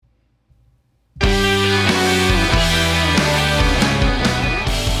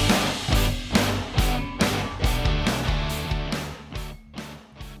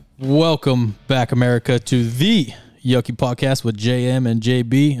Welcome back, America, to the Yuckie podcast with JM and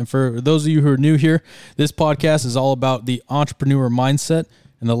JB. And for those of you who are new here, this podcast is all about the entrepreneur mindset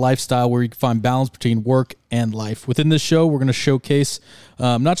and the lifestyle where you can find balance between work and life. Within this show, we're going to showcase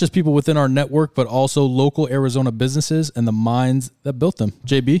not just people within our network, but also local Arizona businesses and the minds that built them.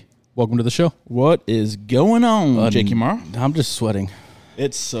 JB, welcome to the show. What is going on, Jakey Mar? I'm just sweating.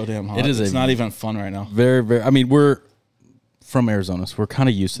 It's so damn hot. It's not even fun right now. Very, very. I mean, we're from Arizona, so we're kind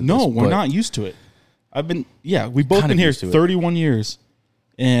of used to this. No, we're not used to it. We've both been here 31 years,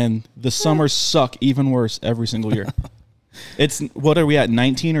 and the summers suck even worse every single year. What are we at,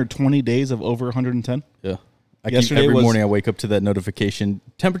 19 or 20 days of over 110? Yeah. Every morning I wake up to that notification.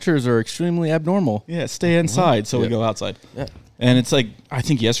 Temperatures are extremely abnormal. Yeah, stay inside, so we go outside. Yeah. And it's like, I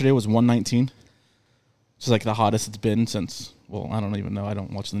think yesterday was 119. It's like the hottest it's been since, well, I don't even know. I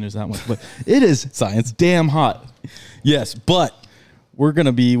don't watch the news that much, but it is science damn hot. Yes, but we're going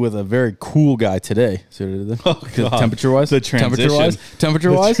to be with a very cool guy today. Temperature-wise? The transition.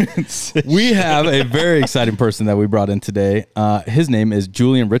 Temperature-wise? We have a very exciting person that we brought in today. His name is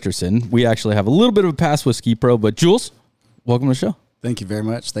Julian Richardson. We actually have a little bit of a past with Ski Pro, but Jules, welcome to the show. Thank you very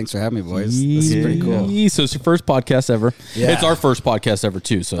much. Thanks for having me, boys. This is pretty cool. So it's your first podcast ever. Yeah. It's our first podcast ever,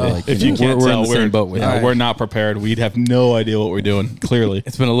 too. So if you can't tell, we're not prepared. We'd have no idea what we're doing, clearly.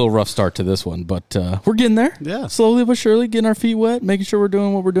 It's been a little rough start to this one, but we're getting there. Yeah. Slowly but surely, getting our feet wet, making sure we're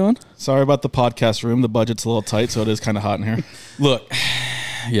doing what we're doing. Sorry about the podcast room. The budget's a little tight, so it is kind of hot in here. Look.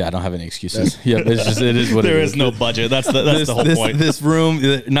 Yeah, I don't have any excuses. It is what there is. No budget. That's the whole point. This room,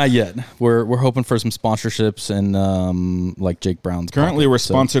 not yet. We're hoping for some sponsorships and like Jake Brown's. Currently, we're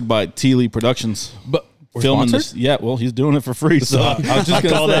sponsored by T. Lee Productions. But we're filming sponsored? This. Yeah, well, he's doing it for free. So I was just gonna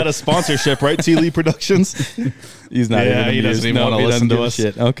call that a sponsorship, right? T. Lee Productions. He's not. Yeah, he doesn't even want to listen to us.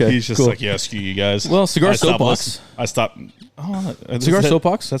 Shit. Okay, he's just cool. like, yeah, screw you guys. Well, Cigar Soapbox. I stopped. Cigar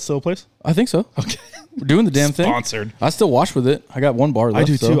Soapbox. That's still a place. I think so. Okay. We're doing the damn thing. Sponsored. I still wash with it. I got one bar left. I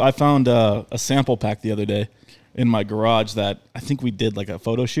do too. I found a sample pack the other day in my garage that I think we did like a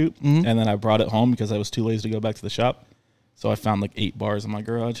photo shoot, and then I brought it home because I was too lazy to go back to the shop. So I found like 8 bars in my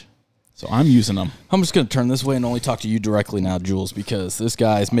garage. So I'm using them. I'm just going to turn this way and only talk to you directly now, Jules, because this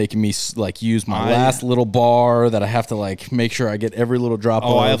guy is making me like use my last little bar that I have to like make sure I get every little drop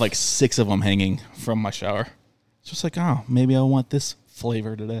of. I have like 6 of them hanging from my shower. It's just like, maybe I want this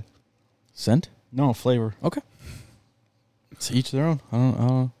flavor today. Scent? No, flavor. Okay. To each their own. I don't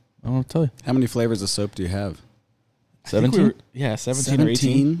know what to tell you. How many flavors of soap do you have? 17? 17 or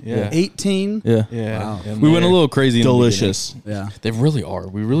 18. Yeah. 18? Yeah. Wow. We went a little crazy. Delicious. Yeah. They really are.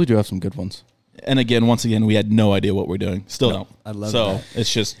 We really do have some good ones. And once again, we had no idea what we're doing. Still don't. I love that. So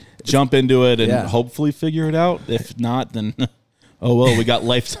it's just jump into it and hopefully figure it out. If not, then we got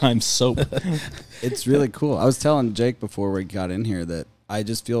lifetime soap. It's really cool. I was telling Jake before we got in here that I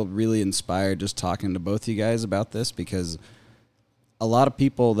just feel really inspired just talking to both you guys about this, because a lot of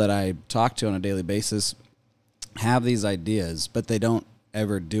people that I talk to on a daily basis have these ideas, but they don't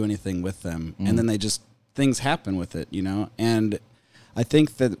ever do anything with them. And then things happen with it, And I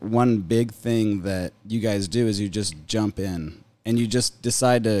think that one big thing that you guys do is you just jump in and you just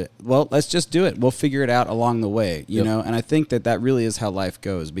decide to, let's just do it. We'll figure it out along the way, you know? And I think that really is how life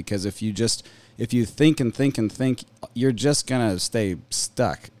goes, because if you think and think and think, you're just going to stay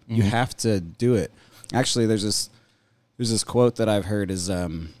stuck. You have to do it. Actually, there's this quote that I've heard is,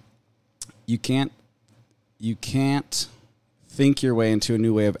 you can't think your way into a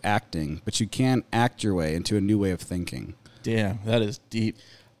new way of acting, but you can act your way into a new way of thinking. Damn, that is deep.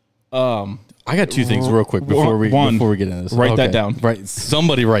 I got 2 things real quick before we get into this. Write that down. Right,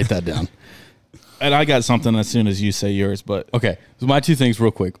 somebody write that down. And I got something as soon as you say yours, but okay. So my 2 things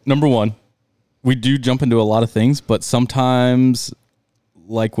real quick. Number 1, we do jump into a lot of things, but sometimes,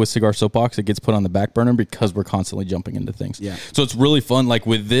 like with Cigar Soapbox, it gets put on the back burner because we're constantly jumping into things. Yeah. So it's really fun. Like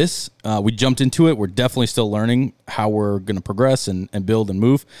with this, we jumped into it. We're definitely still learning how we're going to progress and build and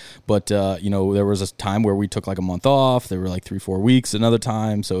move. But, there was a time where we took like a month off. There were like 3-4 weeks another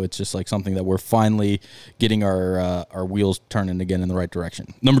time. So it's just like something that we're finally getting our wheels turning again in the right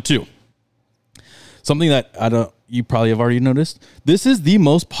direction. Number 2, something that you probably have already noticed. This is the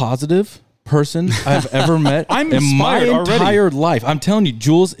most positive person I've ever met in my entire life. I'm telling you,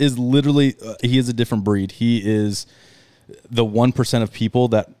 Jules is literally, he is a different breed. He is the 1% of people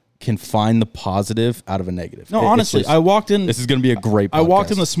that can find the positive out of a negative. No, honestly, I walked in. This is going to be a great podcast. I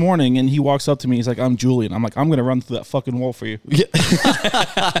walked in this morning and he walks up to me. He's like, I'm Julian. I'm like, I'm going to run through that fucking wall for you. Yeah.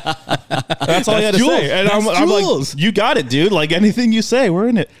 That's all I had to say. And I'm like, you got it, dude. Like anything you say, we're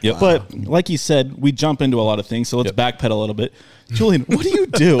in it. Yep. But like you said, we jump into a lot of things. So let's backpedal a little bit. Julian, what do you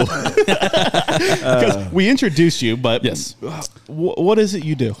do? Because we introduced you, but yes, what is it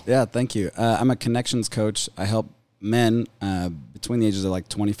you do? Yeah, thank you. I'm a connections coach. I help men between the ages of like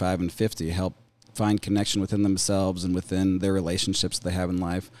 25 and 50 help find connection within themselves and within their relationships they have in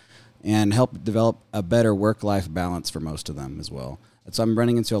life, and help develop a better work-life balance for most of them as well. And so I'm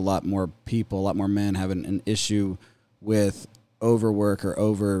running into a lot more people, a lot more men having an issue with overwork or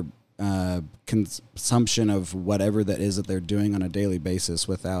over consumption of whatever that is that they're doing on a daily basis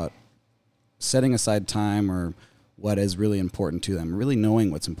without setting aside time or what is really important to them, really knowing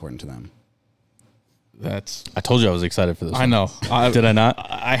what's important to them. I told you I was excited for this. I know. Did I not?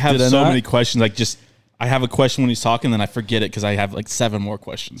 I have so many questions. I have a question when he's talking, then I forget it because I have like 7 more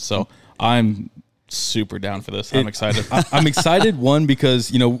questions. So I'm super down for this. I'm excited. I'm excited, one,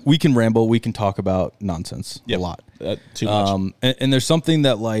 because, we can ramble, we can talk about nonsense a lot. Too much. And there's something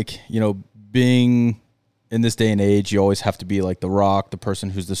that, being in this day and age, you always have to be like the rock, the person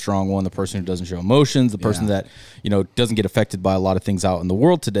who's the strong one, the person who doesn't show emotions, the person that, doesn't get affected by a lot of things out in the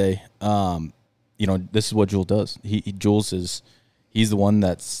world today. This is what Jules does. He's the one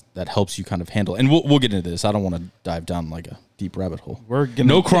that helps you kind of handle. And we'll get into this. I don't want to dive down like a deep rabbit hole. We're gonna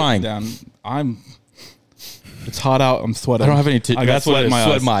no crying. Down. It's hot out. I'm sweating. I don't have any. I got sweat in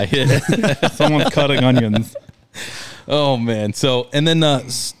my eyes. Someone's cutting onions. Oh man. So and then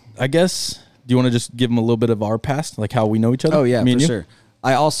I guess, do you want to just give them a little bit of our past, like how we know each other? Oh yeah, for sure.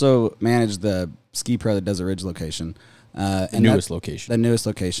 I also manage the Ski Pro, the Desert Ridge location, the newest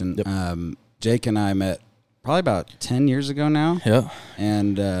location. Yep. Jake and I met probably about 10 years ago now. Yeah.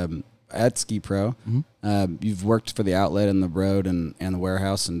 And at Ski Pro, you've worked for the outlet and the road and the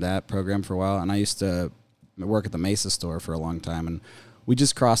warehouse and that program for a while. And I used to work at the Mesa store for a long time. And we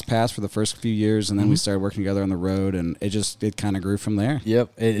just crossed paths for the first few years. And then we started working together on the road. And it kind of grew from there.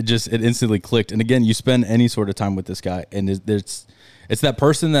 Yep. It instantly clicked. And again, you spend any sort of time with this guy. And it's that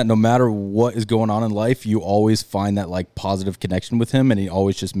person that no matter what is going on in life, you always find that like positive connection with him, and he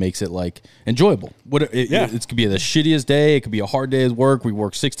always just makes it like enjoyable. It could be the shittiest day, it could be a hard day at work. We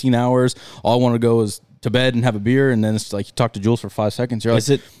work 16 hours. All I want to go is to bed and have a beer, and then it's like you talk to Jules for 5 seconds. You're like,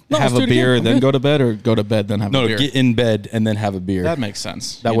 have a beer then go to bed, or go to bed then have a beer? No, get in bed and then have a beer. That makes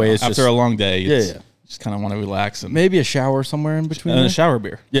sense. That way, it's after a long day. Yeah. Just kind of want to relax and maybe a shower somewhere in between. And a shower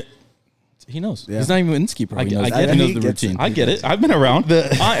beer. Yeah. He knows. Yeah. He's not even in Ski Pro. I get it. He knows the routine. I get it. I've been around.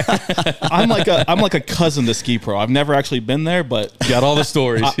 I'm like a cousin to Ski Pro. I've never actually been there, but you got all the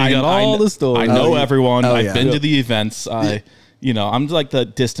stories. I know everyone. I've been to the events. I'm like the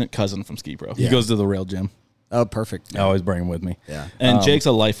distant cousin from Ski Pro. He goes to the rail gym. Oh, perfect. I always bring him with me. Yeah. And Jake's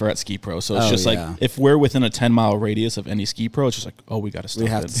a lifer at Ski Pro, so it's just like if we're within a 10-mile radius of any Ski Pro, it's just like, oh, we got to stop. We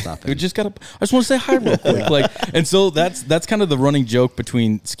have to stop it. We just got to. I just want to say hi real quick. And so that's kind of the running joke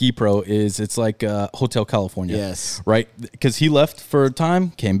between Ski Pro is it's like Hotel California. Yes. Right? Because he left for a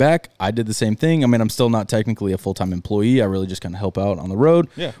time, came back. I did the same thing. I mean, I'm still not technically a full-time employee. I really just kind of help out on the road.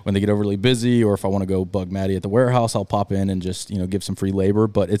 Yeah. When they get overly busy, or if I want to go bug Maddie at the warehouse, I'll pop in and just give some free labor.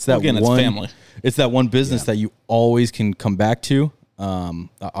 But it's that it's family. It's that one business that you always can come back to.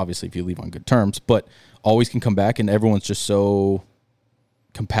 Obviously, if you leave on good terms, but always can come back, and everyone's just so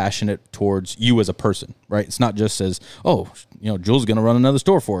compassionate towards you as a person, right? It's not just as, Jules is going to run another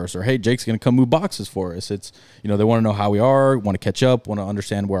store for us, or hey, Jake's going to come move boxes for us. It's, they want to know how we are, want to catch up, want to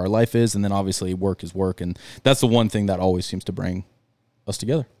understand where our life is, and then obviously work is work, and that's the one thing that always seems to bring us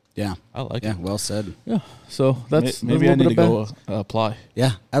together. Yeah, I like it. Yeah, well said. Yeah, so that's maybe I need to go apply.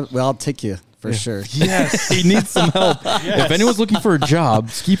 Yeah, I'll take you. For sure. Yes. He needs some help. Yes. If anyone's looking for a job,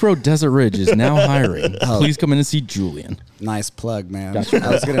 Ski Pro Desert Ridge is now hiring. Please come in and see Julian. Nice plug, man. I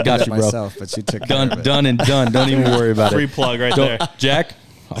was going to do that myself, but you took care of it. Done and done. Don't even worry about Free plug right there. Jack,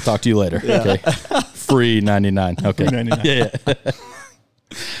 I'll talk to you later. Yeah. Okay. Free 99. Okay. Free 99. Yeah.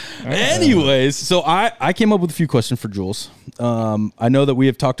 Anyways, so I came up with a few questions for Jules. I know that we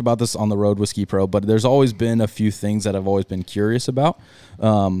have talked about this on the road with Ski Pro, but there's always been a few things that I've always been curious about.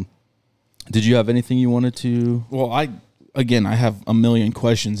 Did you have anything you wanted to? Well, I have a million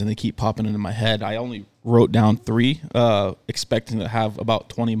questions and they keep popping into my head. I only wrote down 3, expecting to have about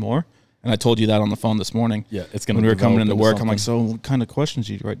 20 more. And I told you that on the phone this morning. Yeah, it's going to. When we were coming into work, I'm like, so what kind of questions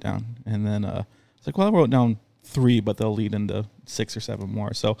did you write down? And then it's like, well, I wrote down 3, but they'll lead into 6 or 7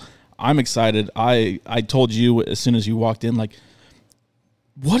 more. So I'm excited. I told you as soon as you walked in, like,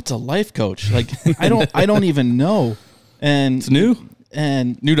 what's a life coach? Like, I don't even know. And it's new.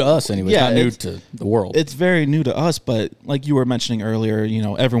 And new to us anyway. Yeah, not new to the world. It's very new to us, but like you were mentioning earlier,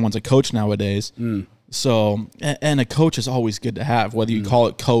 everyone's a coach nowadays. So, and a coach is always good to have, whether you call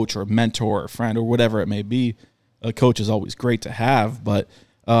it coach or mentor or friend or whatever it may be. A coach is always great to have. But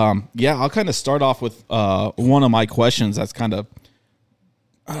I'll kind of start off with one of my questions that's kind of,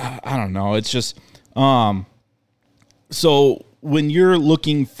 I don't know. It's just, so when you're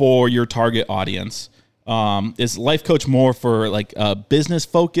looking for your target audience, is life coach more for like business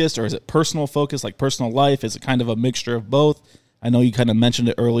focused, or is it personal focused, like personal life? Is it kind of a mixture of both? I know you kind of mentioned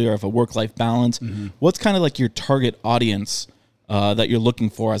it earlier of a work-life balance. Mm-hmm. What's kind of like your target audience that you're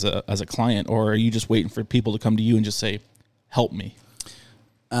looking for as a client, or are you just waiting for people to come to you and just say, help me?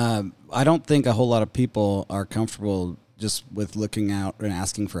 I don't think a whole lot of people are comfortable just with looking out and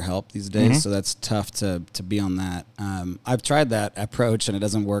asking for help these days. Mm-hmm. So that's tough to be on that. I've tried that approach and it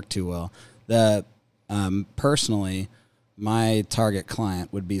doesn't work too well. Personally, my target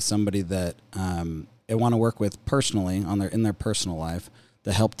client would be somebody that I want to work with personally in their personal life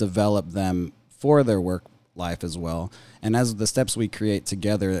to help develop them for their work life as well. And as the steps we create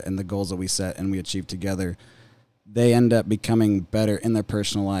together and the goals that we set and we achieve together, they end up becoming better in their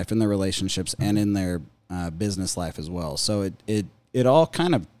personal life, in their relationships, and in their business life as well. So it all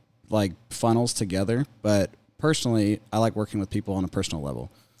kind of like funnels together. But personally, I like working with people on a personal level.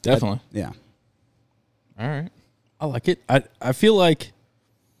 Definitely. Yeah. All right. I like it. I feel like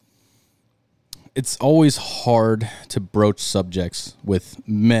it's always hard to broach subjects with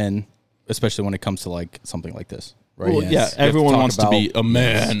men, especially when it comes to like something like this, right? Well, yes. Yeah, everyone wants to be a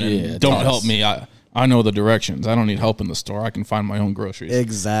man and don't help me. I know the directions. I don't need help in the store. I can find my own groceries.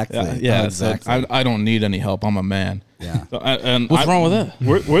 Exactly. Yeah, exactly. I don't need any help. I'm a man. Yeah. What's wrong with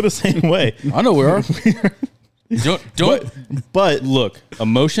that? We're the same way. I know we are. But look,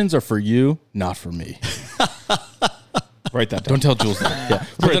 emotions are for you, not for me. Write that down. Don't tell Jules that. Yeah.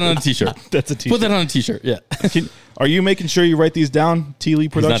 Put that on a t-shirt. That's a t-shirt. Put that on a t-shirt. Yeah. Are you making sure you write these down, T. Lee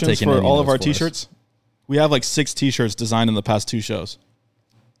Productions, for all of our t-shirts? We have like 6 t-shirts designed in the past 2 shows.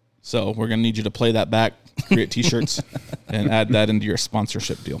 So we're going to need you to play that back, create t-shirts, and add that into your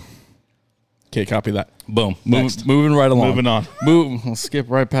sponsorship deal. Okay, copy that. Boom. Moving right along. Moving on. We'll skip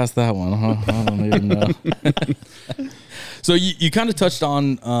right past that one. I don't even know. So you kind of touched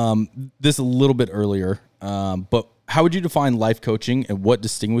on this a little bit earlier, but how would you define life coaching and what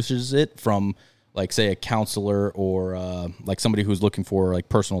distinguishes it from, like, say, a counselor or like somebody who's looking for like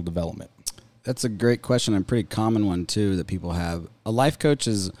personal development? That's a great question and a pretty common one, too, that people have. A life coach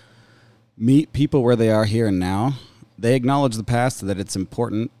is meet people where they are here and now. They acknowledge the past, that it's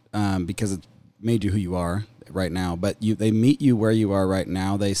important because it made you who you are right now. But they meet you where you are right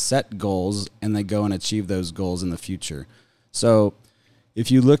now. They set goals, and they go and achieve those goals in the future. So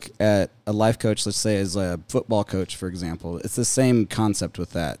if you look at a life coach, let's say as a football coach, for example, it's the same concept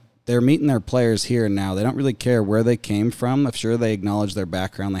with that. They're meeting their players here and now. They don't really care where they came from. I'm sure they acknowledge their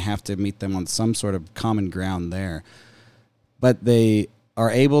background. They have to meet them on some sort of common ground there. But they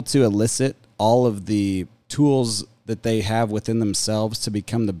are able to elicit all of the tools that they have within themselves to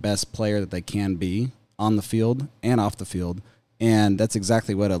become the best player that they can be on the field and off the field. And that's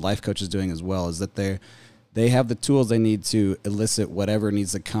exactly what a life coach is doing as well, is that they have the tools they need to elicit whatever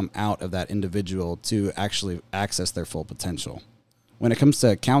needs to come out of that individual to actually access their full potential. When it comes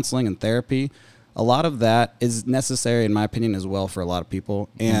to counseling and therapy, a lot of that is necessary, in my opinion, as well for a lot of people.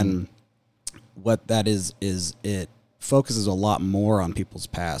 Mm-hmm. And what that is it focuses a lot more on people's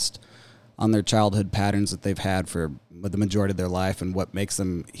past, on their childhood patterns that they've had for the majority of their life and what makes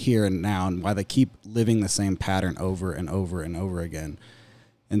them here and now and why they keep living the same pattern over and over and over again.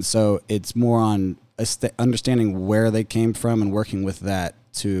 And so it's more on understanding where they came from and working with that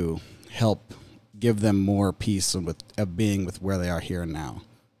to help give them more peace of being with where they are here and now.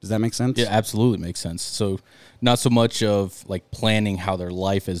 Does that make sense? Yeah, absolutely makes sense. So not so much of like planning how their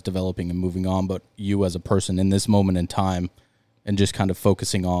life is developing and moving on, but you as a person in this moment in time and just kind of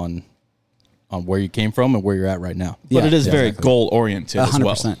focusing on where you came from and where you're at right now. But it is very goal oriented as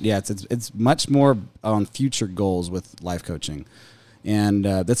well. 100%. Yeah, it's much more on future goals with life coaching. And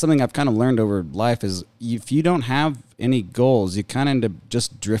that's something I've kind of learned over life is if you don't have any goals, you kind of end up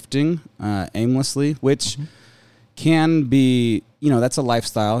just drifting aimlessly, which can be, that's a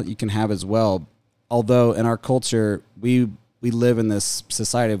lifestyle you can have as well. Although in our culture, we live in this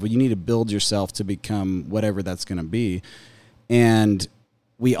society where you need to build yourself to become whatever that's going to be. And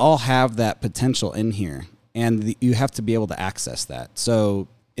we all have that potential in here, and you have to be able to access that. So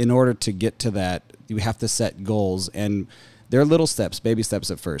in order to get to that, you have to set goals, and they're little steps, baby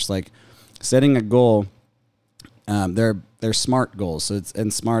steps at first. Like setting a goal, they're SMART goals. So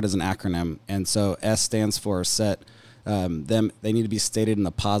and SMART is an acronym, and so S stands for set. They need to be stated in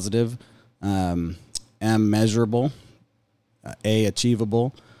the positive. M, measurable. A,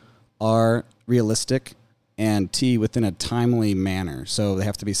 achievable. are realistic, and T, within a timely manner. So they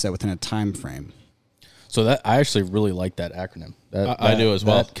have to be set within a time frame. So that I actually really like that acronym. I do as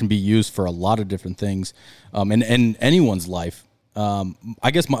well. That can be used for a lot of different things, in anyone's life.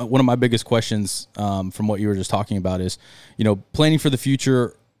 I guess one of my biggest questions from what you were just talking about is, planning for the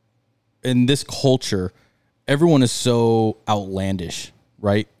future. In this culture, everyone is so outlandish,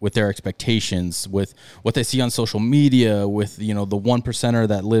 right? With their expectations, with what they see on social media, with, the 1%er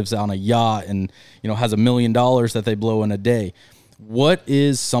that lives on a yacht and, has $1 million that they blow in a day. What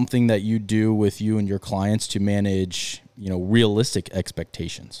is something that you do with you and your clients to manage, realistic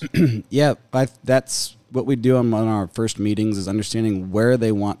expectations? Yeah, that's what we do on our first meetings, is understanding where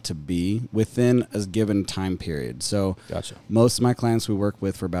they want to be within a given time period. So Gotcha. Most of my clients we work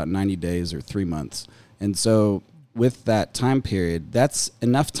with for about 90 days or 3 months. And so with that time period, that's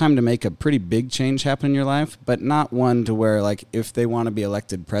enough time to make a pretty big change happen in your life, but not one to where, like, if they want to be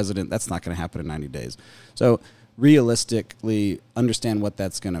elected president, that's not going to happen in 90 days. So realistically understand what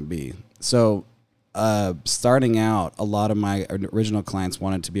that's going to be. So starting out, a lot of my original clients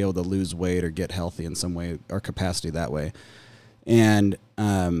wanted to be able to lose weight or get healthy in some way or capacity that way. And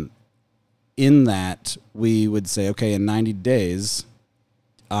in that, we would say, okay, in 90 days,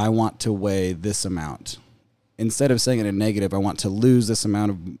 I want to weigh this amount. Instead of saying it in negative, I want to lose this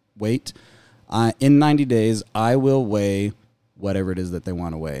amount of weight. In 90 days, I will weigh whatever it is that they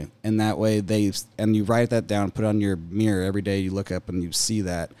want to weigh. And that way and you write that down, put it on your mirror every day, you look up and you see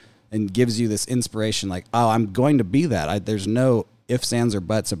that, and gives you this inspiration like, oh, I'm going to be that. There's no ifs, ands, or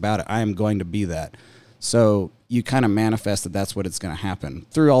buts about it. I am going to be that. So you kind of manifest that that's what it's going to happen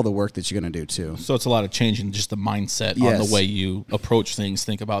through all the work that you're going to do too. So it's a lot of changing just the mindset on the way you approach things,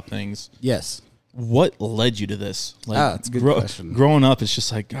 think about things. Yes. What led you to this? It's a good question. Growing up, it's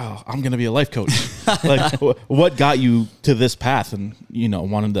just like, oh, I'm going to be a life coach. Like, what got you to this path and,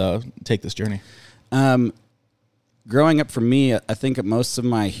 wanted to take this journey? Growing up for me, I think most of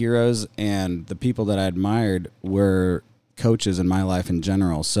my heroes and the people that I admired were coaches in my life in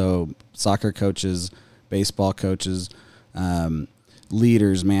general. So soccer coaches, baseball coaches,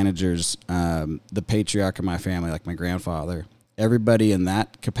 leaders, managers, the patriarch of my family, like my grandfather. Everybody in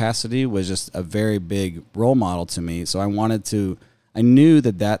that capacity was just a very big role model to me. So I knew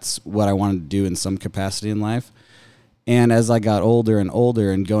that that's what I wanted to do in some capacity in life. And as I got older and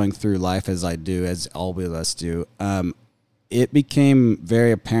older and going through life as I do, as all of us do, it became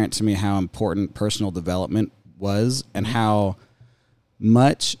very apparent to me how important personal development was and how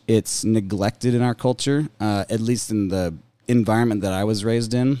much it's neglected in our culture, at least in the environment that I was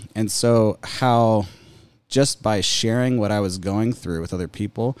raised in. And so how just by sharing what I was going through with other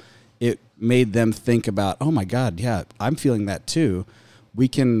people, it made them think about, oh my God, yeah, I'm feeling that too. We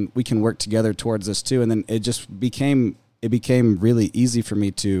can work together towards this too. And then it just became really easy for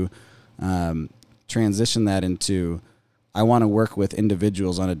me to transition that into, I want to work with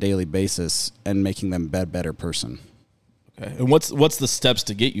individuals on a daily basis and making them a better person. Okay. And what's the steps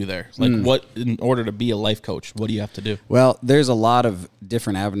to get you there? Like what, in order to be a life coach, what do you have to do? Well, there's a lot of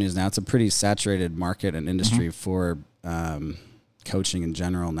different avenues now. It's a pretty saturated market and industry for coaching in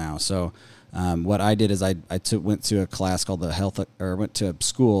general now. So what I did is I went to a class called the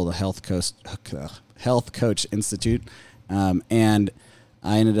Health Coach Institute. And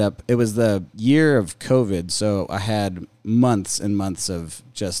I ended up, it was the year of COVID. So I had months and months of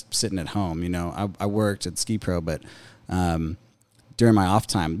just sitting at home. I worked at Ski Pro, but during my off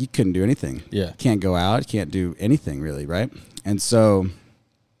time, you couldn't do anything. Yeah. You can't go out. You can't do anything really. Right. And so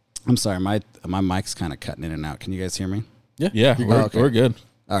I'm sorry, my mic's kind of cutting in and out. Can you guys hear me? Yeah. We're good.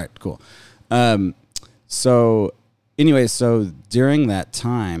 All right, cool. So during that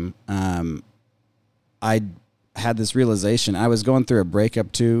time, I had this realization. I was going through a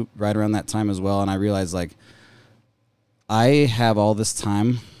breakup too, right around that time as well. And I realized, like, I have all this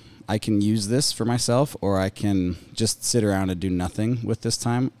time. I can use this for myself, or I can just sit around and do nothing with this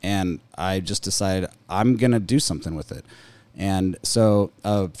time. And I just decided I'm going to do something with it. And so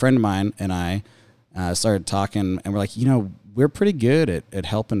a friend of mine and I started talking, and we're like, we're pretty good at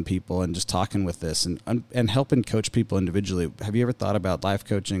helping people and just talking with this and helping coach people individually. Have you ever thought about life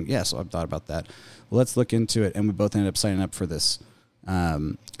coaching? Yes, I've thought about that. Well, let's look into it. And we both ended up signing up for this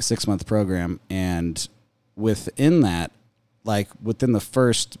 6-month program. And within that, like within the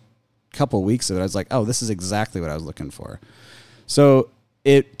first couple of weeks of it, I was like, oh, this is exactly what I was looking for. So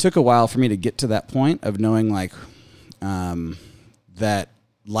it took a while for me to get to that point of knowing like that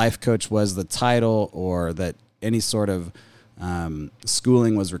life coach was the title, or that any sort of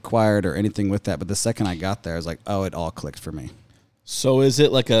schooling was required or anything with that. But the second I got there, I was like, oh, it all clicked for me. So is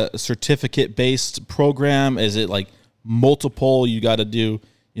it like a certificate-based program? Is it like multiple? You got to do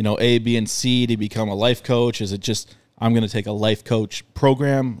A, B, and C to become a life coach? Is it just I'm going to take a life coach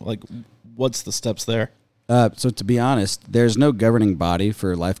program? Like, what's the steps there? So to be honest, there's no governing body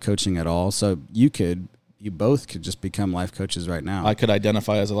for life coaching at all. So you both could just become life coaches right now. I could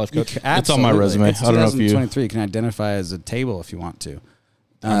identify as a life coach. It's on my resume. It's I don't know if you 2023. You can identify as a table if you want to.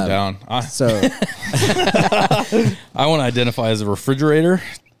 I'm down. So I want to identify as a refrigerator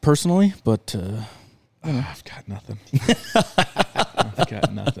personally, but I've got nothing. I've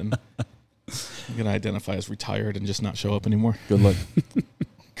got nothing. I'm going to identify as retired and just not show up anymore. good luck.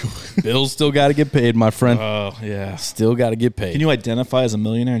 Bills still got to get paid, my friend. Oh, yeah. Still got to get paid. Can you identify as a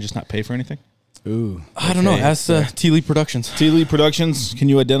millionaire and just not pay for anything? ooh, I don't know. Ask T-Lee Productions. T-Lee Productions, can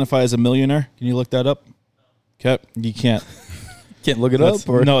you identify as a millionaire? Can you look that up? Okay, you can't. Can't look it up?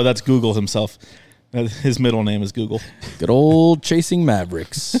 Or? No, that's Google himself. His middle name is Google. Good old Chasing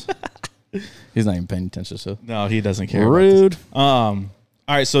Mavericks. He's not even paying attention, so. No, he doesn't care. Rude. All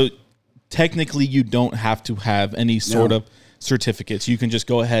right, so technically you don't have to have any sort of certificates. You can just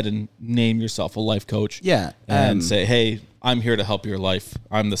go ahead and name yourself a life coach. Yeah, And say, hey, I'm here to help your life.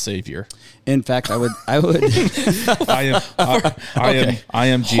 I'm the savior. in fact, I would. I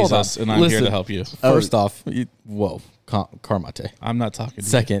am Jesus, and I'm here to help you. First off, Carmate. I'm not talking to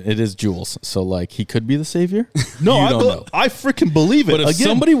Second, it is Jules. So, like, he could be the savior. No, You I don't know. I freaking believe it. But if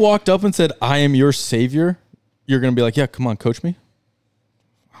somebody walked up and said, I am your savior, you're going to be like, yeah, come on, coach me.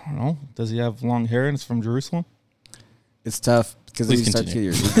 I don't know. Does he have long hair and it's from Jerusalem? It's tough because then you Please start to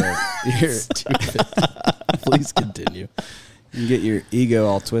continue. get your ego. Please continue. You get your ego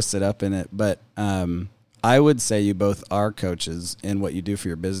all twisted up in it. But I would say you both are coaches in what you do for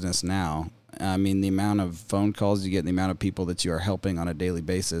your business now. I mean, the amount of phone calls you get and the amount of people that you are helping on a daily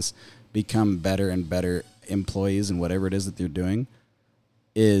basis become better and better employees in whatever it is that they're doing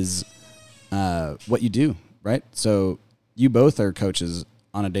is what you do, right? So you both are coaches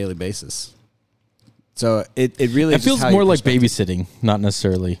on a daily basis. So it really It feels more like babysitting, not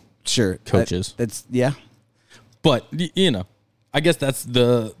necessarily sure coaches. It's yeah. But, I guess that's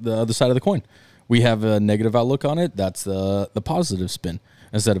the other side of the coin. We have a negative outlook on it. That's the positive spin.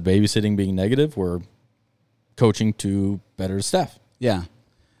 Instead of babysitting being negative, we're coaching to better staff. Yeah.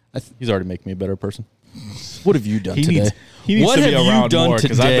 He's already making me a better person. What have you done He today? needs What to be have you around done more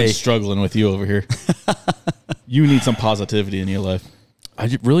because I've today? been struggling with you over here. You need some positivity in your life.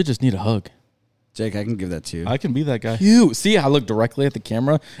 I really just need a hug. Jake, I can give that to you. I can be that guy. You see, I look directly at the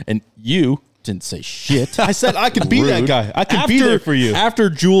camera, and you didn't say shit. I said I can be that Rude. guy. I can be there for you. After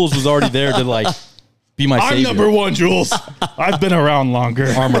Jules was already there to be my I'm savior. number one, Jules. I've been around longer.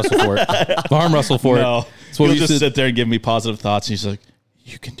 Arm wrestle for it. Arm wrestle for No, it. That's what he'll we just used to- sit there and give me positive thoughts. And he's like,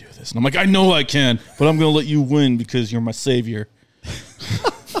 "You can do this," and I'm like, "I know I can, but I'm going to let you win because you're my savior."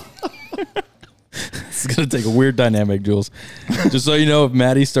 It's gonna take a weird dynamic, Jules. Just so you know, if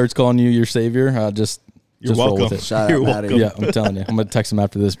Maddie starts calling you your savior, just You're roll welcome. with it. Shout You're out, Maddie. welcome. Yeah, I'm telling you. I'm gonna text him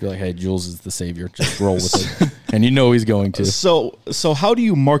after this, be like, "Hey, Jules is the savior. Just roll with it," and he's going to. So how do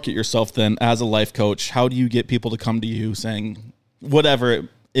you market yourself then as a life coach? How do you get people to come to you saying whatever it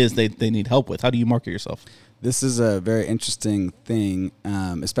is they need help with? How do you market yourself? This is a very interesting thing,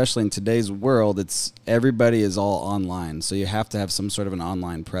 especially in today's world. It's everybody is all online, so you have to have some sort of an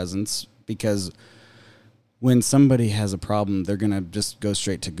online presence because when somebody has a problem, they're going to just go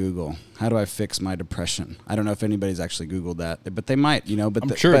straight to Google. How do I fix my depression? I don't know if anybody's actually Googled that, but they might, But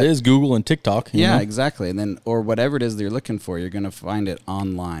I'm sure it is Google and TikTok. Yeah, know? exactly. And then, or whatever it is that you're looking for, you're going to find it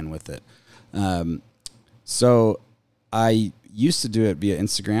online with it. So I used to do it via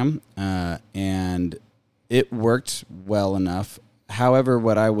Instagram, and it worked well enough. However,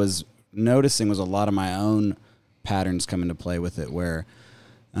 what I was noticing was a lot of my own patterns come into play with it, where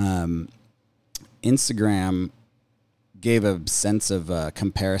Instagram gave a sense of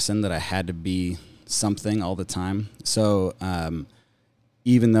comparison that I had to be something all the time. So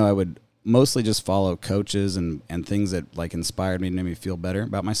even though I would mostly just follow coaches and things that inspired me and made me feel better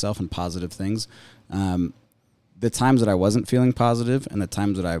about myself and positive things, the times that I wasn't feeling positive and the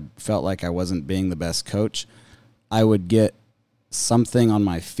times that I felt like I wasn't being the best coach, I would get something on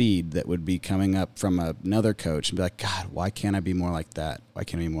my feed that would be coming up from another coach and be like, God, why can't I be more like that? Why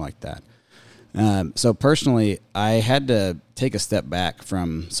can't I be more like that? So personally, I had to take a step back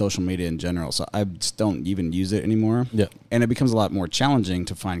from social media in general. So I just don't even use it anymore. Yeah. And it becomes a lot more challenging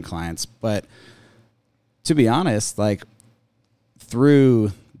to find clients. But to be honest,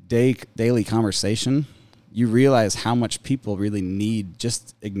 through daily conversation, you realize how much people really need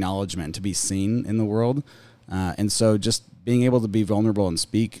just acknowledgement to be seen in the world. And so just being able to be vulnerable and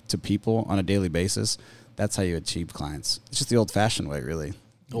speak to people on a daily basis, that's how you achieve clients. It's just the old-fashioned way, really.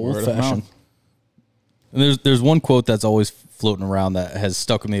 Old fashioned. And there's one quote that's always floating around that has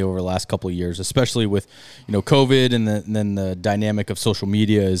stuck with me over the last couple of years, especially with, COVID and then the dynamic of social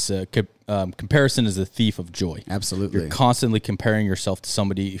media is comparison is the thief of joy. Absolutely. You're constantly comparing yourself to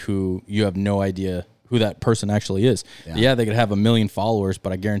somebody who you have no idea who that person actually is. Yeah, they could have 1 million followers,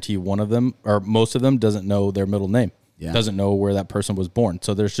 but I guarantee you one of them or most of them doesn't know their middle name. Yeah. Doesn't know where that person was born.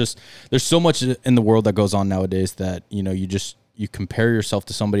 So there's so much in the world that goes on nowadays that, you compare yourself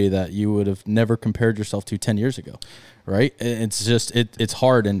to somebody that you would have never compared yourself to 10 years ago. Right. It's just, it's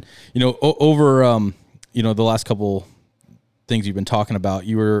hard. And, over, the last couple things you've been talking about,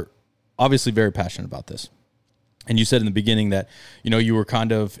 you were obviously very passionate about this. And you said in the beginning that, you were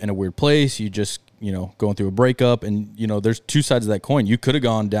kind of in a weird place. You just, going through a breakup and, there's two sides of that coin. You could have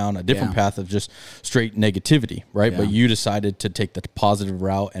gone down a different path of just straight negativity, right? Yeah. But you decided to take the positive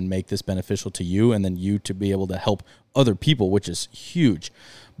route and make this beneficial to you and then you to be able to help other people, which is huge.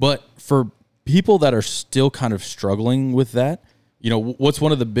 But for people that are still kind of struggling with that, what's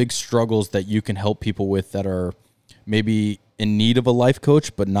one of the big struggles that you can help people with that are maybe in need of a life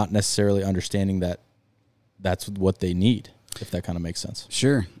coach, but not necessarily understanding that that's what they need, if that kind of makes sense?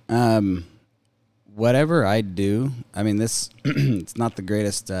 Sure. Whatever I do, I mean, this it's not the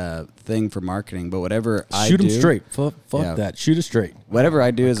greatest thing for marketing, but whatever I do. Shoot them straight. Fuck that. Shoot it straight. Whatever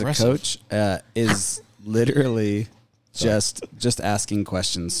I do as a coach is literally just asking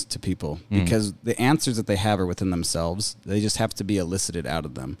questions to people because the answers that they have are within themselves. They just have to be elicited out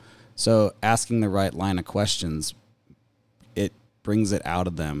of them. So asking the right line of questions, it brings it out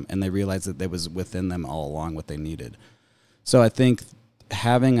of them, and they realize that it was within them all along what they needed. So I think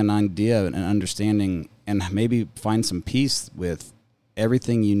having an idea and understanding and maybe find some peace with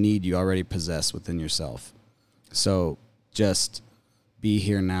everything you need you already possess within yourself. So just be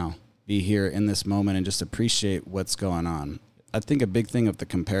here now. Be here in this moment and just appreciate what's going on. I think a big thing of the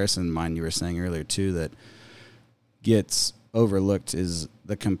comparison mind you were saying earlier too that gets overlooked is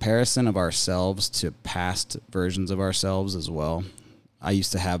the comparison of ourselves to past versions of ourselves as well. I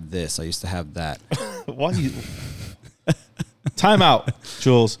used to have this. I used to have that. Why do you... Time out,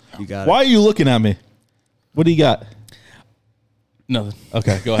 Jules. You got Why are you looking at me? What do you got? Nothing.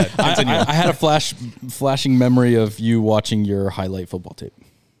 Okay, go ahead. I had a flashing memory of you watching your highlight football tape.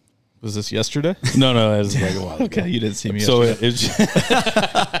 Was this yesterday? No, it was like a while ago. Okay, you didn't see me yesterday. So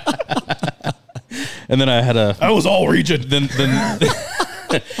and then I was all region. Then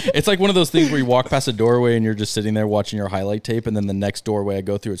it's like one of those things where you walk past a doorway and you're just sitting there watching your highlight tape, and then the next doorway I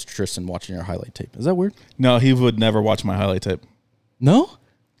go through, it's Tristan watching your highlight tape. Is that weird? No, he would never watch my highlight tape. No?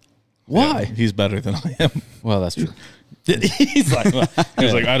 Why? Yeah, he's better than I am. Well, that's true. He's like,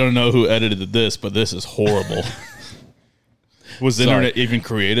 I don't know who edited this, but this is horrible. Was the internet even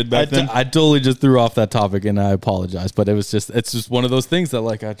created back then? I totally just threw off that topic, and I apologize. But it's just one of those things that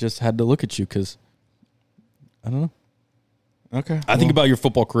like I just had to look at you because I don't know. Okay. I think about your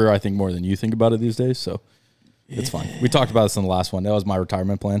football career, I think, more than you think about it these days, so it's fine. We talked about this in the last one. That was my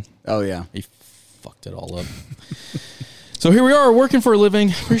retirement plan. Oh, yeah. He fucked it all up. So here we are, working for a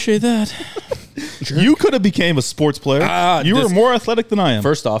living. Appreciate that. Sure. You could have became a sports player. You were more athletic than I am.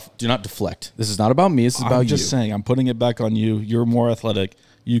 First off, do not deflect. This is not about me. This is about you. I'm just saying. I'm putting it back on you. You're more athletic.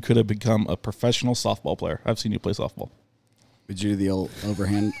 You could have become a professional softball player. I've seen you play softball. Would you do the old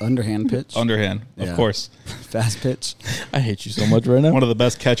underhand pitch? Underhand, of course. Fast pitch. I hate you so much right now. One of the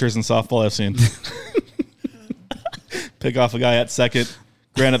best catchers in softball I've seen. Pick off a guy at second.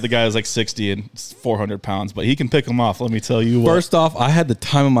 Granted, the guy was like 60 and 400 pounds, but he can pick him off. Let me tell you what. First off, I had the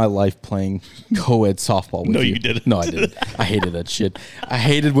time of my life playing co-ed softball with you. No, you didn't. No, I didn't. I hated that shit. I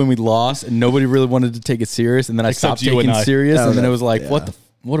hated when we lost and nobody really wanted to take it serious, and then I stopped taking it serious, and then it was like,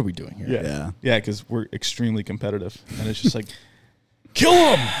 what are we doing here? Yeah, because we're extremely competitive, and it's just like, kill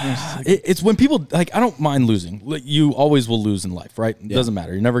him. It's when people like. I don't mind losing. You always will lose in life, right? It doesn't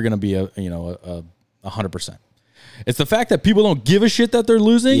matter. You're never going to be a 100%. It's the fact that people don't give a shit that they're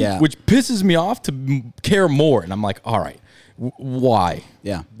losing, which pisses me off to care more. And I'm like, all right, why?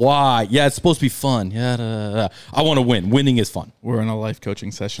 Yeah. Why? Yeah, it's supposed to be fun. Yeah, I want to win. Winning is fun. We're in a life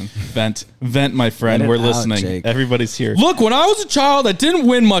coaching session. Vent, my friend. We're listening. Jake. Everybody's here. Look, when I was a child, I didn't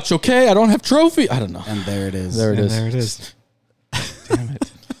win much, okay? I don't have trophy. I don't know. And there it is. There it is. There it is. Damn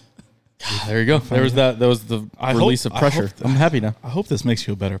it. There you go. There was that. That was the release of pressure. I'm happy now. I hope this makes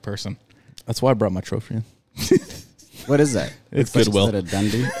you a better person. That's why I brought my trophy in. What is that? It's Goodwill. Is that a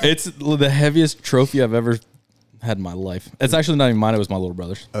Dundee? It's the heaviest trophy I've ever had in my life. It's actually not even mine. It was my little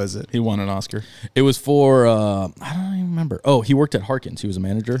brother's. Oh, is it? He won an Oscar. It was for, I don't even remember. Oh, he worked at Harkins. He was a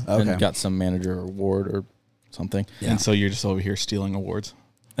manager and got some manager award or something. Yeah. And so you're just over here stealing awards.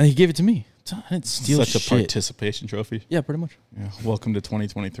 And he gave it to me. I didn't steal Such a shit. participation trophy. Yeah, pretty much. Yeah. Welcome to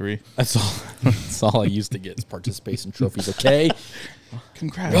 2023. That's all. That's all I used to get is participation trophies. Okay.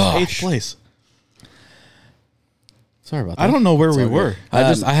 Congrats. Gosh. 8th place. Sorry about that. I don't know where It's we all good. were.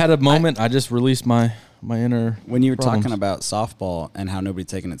 I had a moment. I just released my inner. When you were problems. talking about softball and how nobody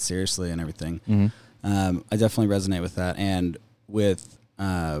taking it seriously and everything, I definitely resonate with that. And with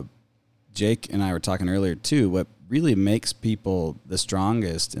Jake and I were talking earlier too, what really makes people the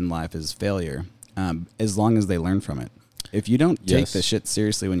strongest in life is failure, as long as they learn from it. If you don't take the shit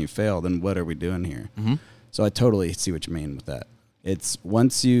seriously when you fail, then what are we doing here? So I totally see what you mean with that. It's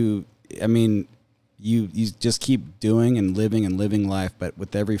once you just keep doing and living life, but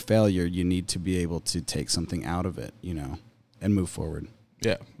with every failure, you need to be able to take something out of it, and move forward.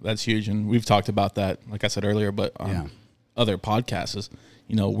 Yeah, that's huge. And we've talked about that, like I said earlier, but other podcasts is,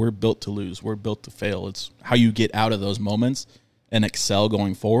 we're built to lose. We're built to fail. It's how you get out of those moments and excel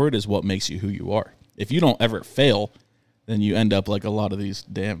going forward is what makes you who you are. If you don't ever fail, then you end up like a lot of these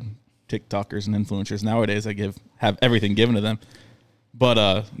damn TikTokers and influencers nowadays that have everything given to them.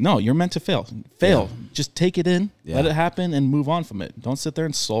 But no, you're meant to fail. Yeah. Just take it in, let it happen, and move on from it. Don't sit there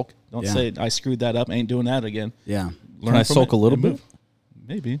and sulk. Don't say, I screwed that up, ain't doing that again. Yeah. Can I sulk a little bit?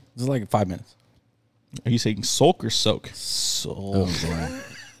 Maybe. This is like 5 minutes. Are you saying sulk or soak? Soak.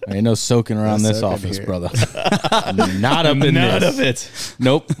 Ain't no soaking around this office, brother. Not up in None this. of it.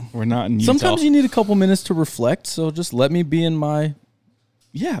 Nope. We're not in Utah. Sometimes you need a couple minutes to reflect, so just let me be in my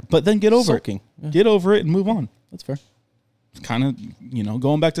Yeah, but then get over sulking. it. Yeah. Get over it and move on. That's fair. Kind of,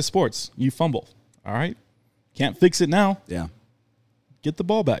 going back to sports. You fumble. All right? Can't fix it now. Yeah. Get the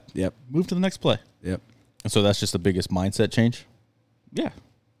ball back. Yep. Move to the next play. Yep. And so that's just the biggest mindset change? Yeah.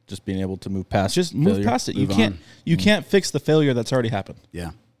 Just being able to move past Just move failure. past it. Move You can't fix the failure that's already happened.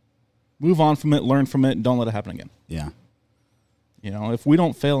 Yeah. Move on from it, learn from it, and don't let it happen again. Yeah. If we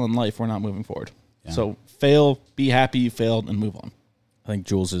don't fail in life, we're not moving forward. Yeah. So fail, be happy you failed, and move on. I think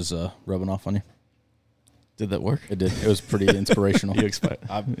Jules is rubbing off on you. Did that work? It did. It was pretty inspirational. You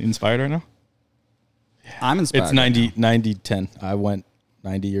I'm inspired right now? I'm inspired. It's 90, 10. I went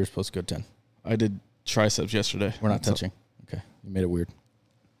 90 years supposed to go 10. I did triceps yesterday. We're not touching. Okay. You made it weird.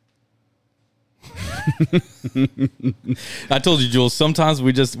 I told you, Jules, sometimes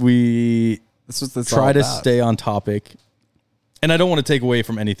we That's what this try all to about. stay on topic. And I don't want to take away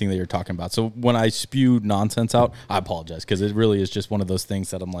from anything that you're talking about. So when I spew nonsense out, I apologize because it really is just one of those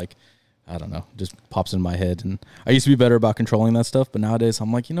things that I'm like, I don't know, just pops in my head. And I used to be better about controlling that stuff, but nowadays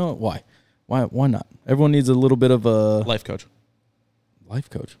I'm like, you know what? Why not? Everyone needs a little bit of a Life coach. life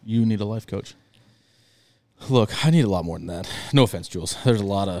coach. You need a life coach. Look, I need a lot more than that. No offense, Jules. There's a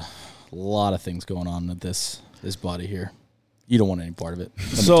lot of things going on with this body here. You don't want any part of it.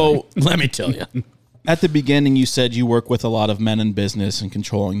 Let me tell you. At the beginning, you said you work with a lot of men in business and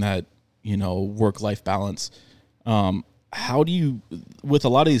controlling that, work-life balance. How do you, with a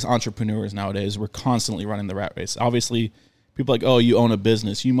lot of these entrepreneurs nowadays, we're constantly running the rat race. Obviously, people are like, oh, you own a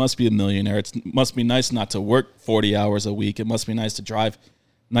business. You must be a millionaire. It must be nice not to work 40 hours a week. It must be nice to drive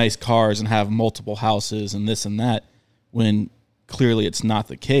nice cars and have multiple houses and this and that, when clearly it's not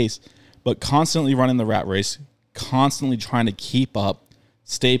the case. But constantly running the rat race, constantly trying to keep up,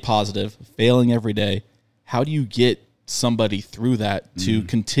 stay positive, failing every day. How do you get somebody through that to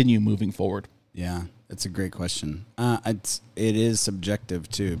continue moving forward? Yeah, it's a great question. It is subjective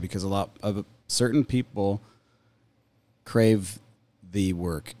too, because a lot of certain people crave the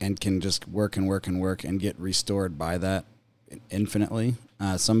work and can just work and work and work and get restored by that infinitely.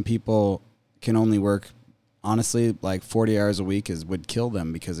 Some people can only work, honestly, like 40 hours a week would kill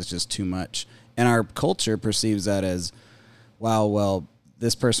them because it's just too much. And our culture perceives that as, wow, well,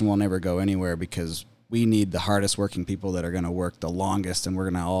 this person will never go anywhere because we need the hardest working people that are going to work the longest, and we're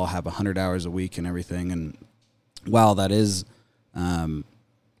going to all have 100 hours a week and everything. And while that is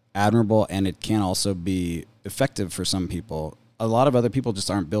admirable, and it can also be effective for some people, a lot of other people just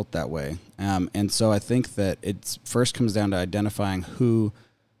aren't built that way. And so I think that it first comes down to identifying who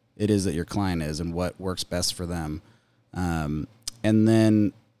it is that your client is and what works best for them. And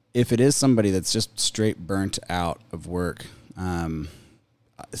then if it is somebody that's just straight burnt out of work,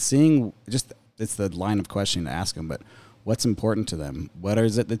 seeing just, it's the line of questioning to ask them, but what's important to them? What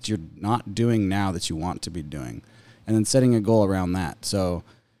is it that you're not doing now that you want to be doing? And then setting a goal around that. So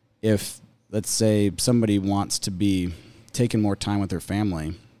if, let's say, somebody wants to be taking more time with their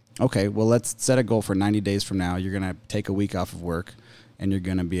family, okay, well, let's set a goal for 90 days from now. You're going to take a week off of work, and you're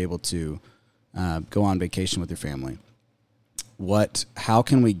going to be able to go on vacation with your family. How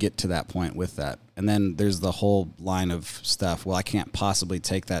can we get to that point with that? And then there's the whole line of stuff. Well, I can't possibly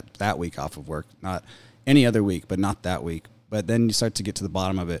take that week off of work, not any other week, but not that week. But then you start to get to the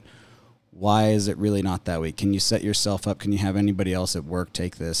bottom of it. why is it really not that way? Can you set yourself up? Can you have anybody else at work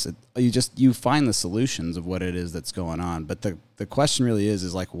take this? You find the solutions of what it is that's going on. But the question really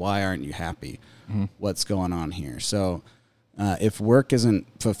is like, why aren't you happy? Mm-hmm. What's going on here? So if work isn't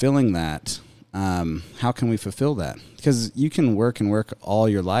fulfilling that, how can we fulfill that? Because you can work all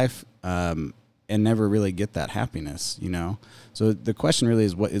your life and never really get that happiness, you know? So the question really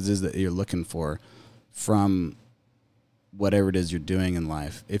is, what is it that you're looking for from whatever it is you're doing in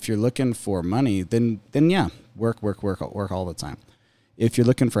life? If you're looking for money, then yeah, work all the time. If you're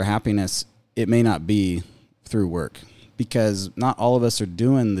looking for happiness, it may not be through work, because not all of us are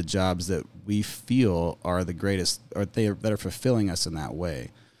doing the jobs that we feel are the greatest, or that are fulfilling us in that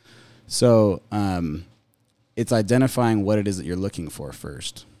way. So it's identifying what it is that you're looking for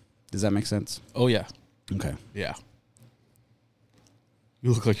first. Does that make sense? Oh, yeah. Okay. Yeah.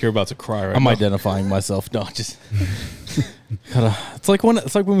 You look like you're about to cry right I'm now. identifying myself. No, just it's like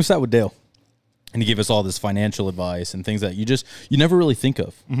when we sat with Dale and he gave us all this financial advice and things that you never really think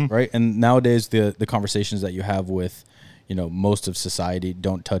of, right? And nowadays the conversations that you have with, you know, most of society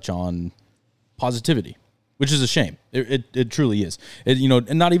don't touch on positivity, which is a shame. It truly is. You know,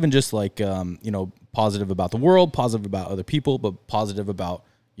 and not even just like you know, positive about the world, positive about other people, but positive about,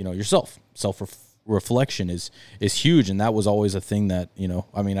 you know, yourself. Self-reflection is huge, and that was always a thing that, you know,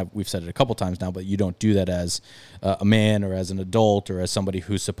 I mean, we've said it a couple times now, but you don't do that as a man or as an adult or as somebody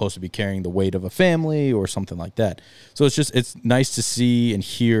who's supposed to be carrying the weight of a family or something like that. So it's nice to see and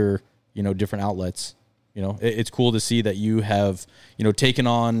hear, you know, different outlets. You know, it's cool to see that you have, you know, taken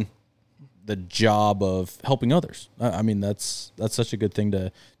on the job of helping others. I mean, that's such a good thing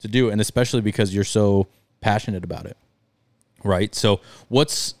to do, and especially because you're so passionate about it, right? So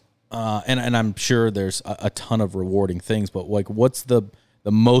what's and I'm sure there's a ton of rewarding things, but like, what's the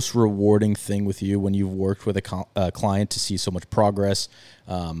most rewarding thing with you when you've worked with a client to see so much progress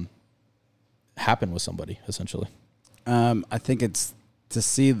happen with somebody, essentially? I think it's to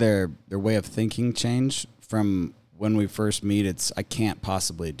see their way of thinking change from when we first meet. It's, I can't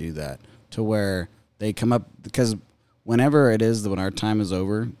possibly do that, to where they come up, because whenever it is that when our time is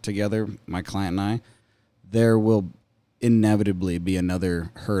over together, my client and I, there will inevitably be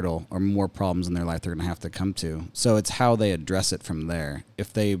another hurdle or more problems in their life they're going to have to come to. So it's how they address it from there.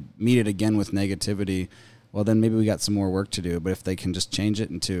 If they meet it again with negativity, well, then maybe we got some more work to do. But if they can just change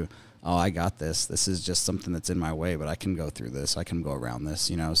it into, oh, I got this. This is just something that's in my way, but I can go through this. I can go around this,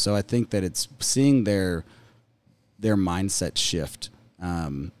 you know? So I think that it's seeing their mindset shift,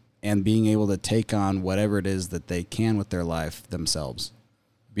 and being able to take on whatever it is that they can with their life themselves.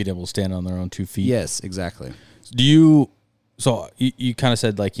 Being able to stand on their own 2 feet. Yes, exactly. Do you kind of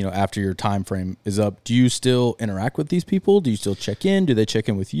said, like, you know, after your time frame is up, do you still interact with these people? Do you still check in? Do they check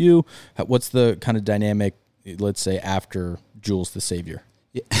in with you? What's the kind of dynamic, let's say, after Jules the Savior?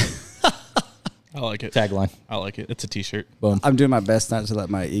 Yeah. I like it. Tagline. I like it. It's a t-shirt. Boom. I'm doing my best not to let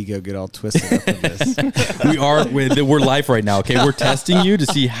my ego get all twisted up in this. We're live right now, okay? We're testing you to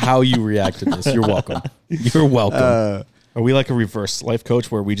see how you react to this. You're welcome. You're welcome. Are we like a reverse life coach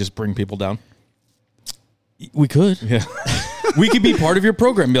where we just bring people down? We could. Yeah. We could be part of your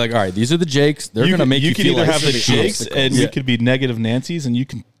program and be like, all right, these are the Jakes. They're going to make you could feel either like have the shit. Jakes and you could be negative Nancy's, and you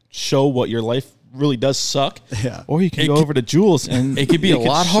can show what your life really does suck. Yeah. Or you can go over to Jules, and it could be a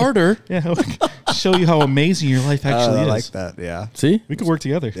lot harder. Yeah. Show you how amazing your life actually I is. like that. Yeah. See? We could work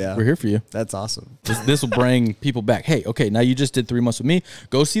together. Yeah. We're here for you. That's awesome. This will bring people back. Hey, okay, now you just did 3 months with me.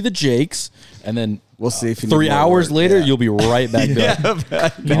 Go see the Jakes, and then We'll see if you 3 need more hours work. later, Yeah. you'll be right back there.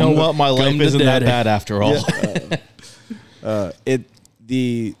 You know what? My life to isn't that daddy. bad after all.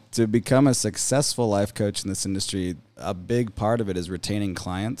 To become a successful life coach in this industry, a big part of it is retaining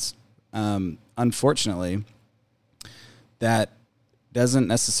clients. Unfortunately, that doesn't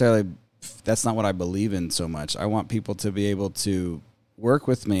necessarily, that's not what I believe in so much. I want people to be able to work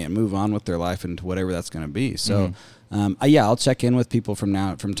with me and move on with their life into whatever that's going to be. So, I'll check in with people from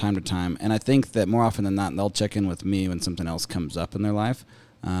time to time. And I think that more often than not, they'll check in with me when something else comes up in their life.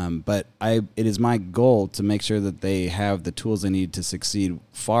 But it is my goal to make sure that they have the tools they need to succeed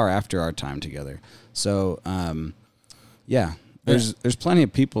far after our time together. So, there's plenty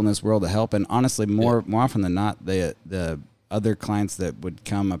of people in this world to help. And honestly, more often than not, the other clients that would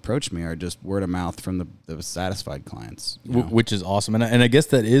come approach me are just word of mouth from the satisfied clients. You know? Which is awesome. And I guess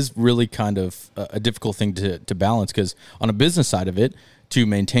that is really kind of a difficult thing to balance, because on a business side of it, to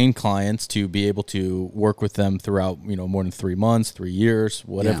maintain clients, to be able to work with them throughout, you know, more than 3 months, 3 years,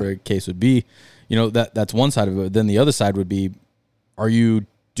 whatever the case would be, you know, that's one side of it. Then the other side would be, are you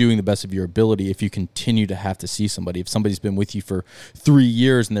doing the best of your ability if you continue to have to see somebody. If somebody's been with you for 3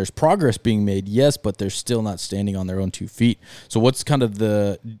 years and there's progress being made, yes, but they're still not standing on their own 2 feet. So what's kind of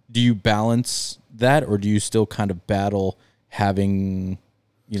do you balance that, or do you still kind of battle having,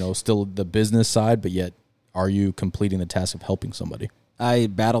 still the business side, but yet are you completing the task of helping somebody? I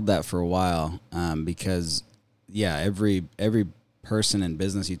battled that for a while because, every person in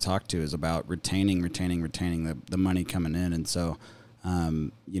business you talk to is about retaining the money coming in. And so,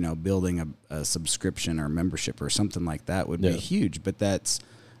 building a subscription or membership or something like that would be huge, but that's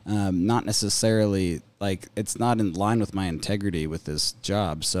not necessarily it's not in line with my integrity with this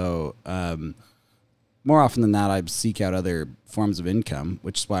job. So, more often than not, I seek out other forms of income,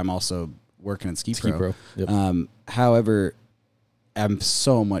 which is why I'm also working at Ski Pro. Yep. However, I'm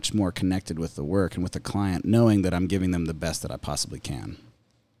so much more connected with the work and with the client, knowing that I'm giving them the best that I possibly can.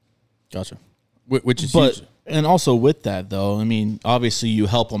 Gotcha. Which is huge. And also with that, though, I mean, obviously you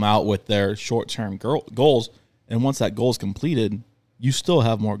help them out with their short-term goals, and once that goal is completed, you still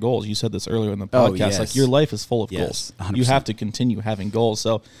have more goals. You said this earlier in the podcast. Yes. Like, your life is full of goals. 100%. You have to continue having goals.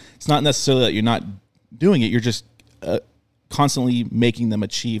 So it's not necessarily that you're not doing it. You're just constantly making them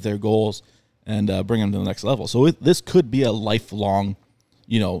achieve their goals and bring them to the next level. So this could be a lifelong,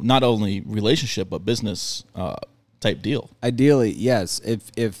 not only relationship, but business type deal. Ideally, yes.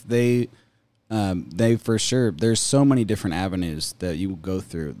 If they for sure, there's so many different avenues that you go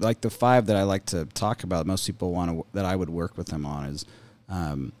through. Like the 5 that I like to talk about, most people that I would work with them on is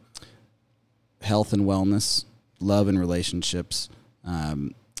health and wellness, love and relationships,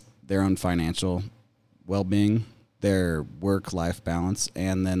 their own financial well-being, their work-life balance,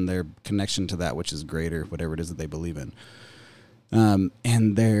 and then their connection to that which is greater, whatever it is that they believe in.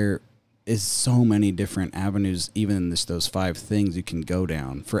 And there is so many different avenues, even in those 5 things you can go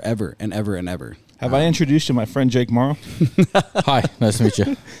down forever and ever and ever. Have I introduced you to my friend Jake Morrow? Hi, nice to meet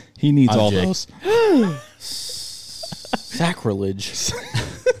you. He needs all Jake. those. Sacrilege.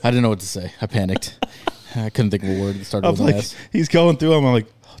 I didn't know what to say. I panicked. I couldn't think of a word that started with an S. He's going through them. I'm like,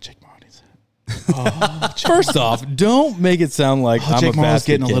 Jake Morrow needs it. First off, don't make it sound like I'm Jake a Morrow's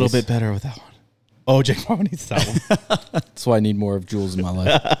basket getting case. a little bit better with that one. Oh, Jake Morrow needs that one. That's why I need more of Jules in my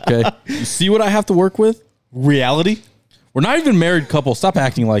life. Okay, you see what I have to work with? Reality? We're not even a married couple. Stop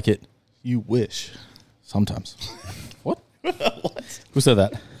acting like it. You wish. Sometimes. What? What? Who said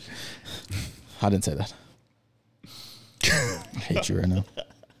that? I didn't say that. I hate you right now.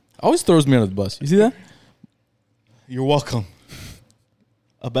 Always throws me under the bus. You see that? You're welcome.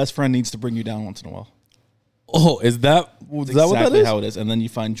 A best friend needs to bring you down once in a while. Oh, is that what that is? Exactly how it is. And then you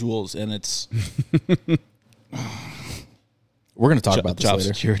find Jules, and it's We're going to talk about this job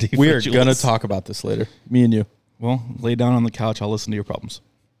later. security. We for are Jules. going to talk about this later. Me and you. Well, lay down on the couch. I'll listen to your problems.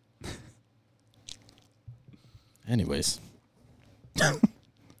 Anyways.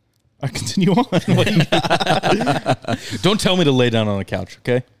 I continue on. What do you got? Don't tell me to lay down on a couch,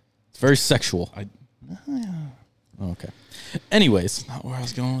 okay? It's very sexual. Okay. Anyways. Not where I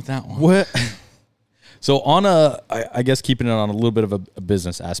was going with that one. What? So I guess keeping it on a little bit of a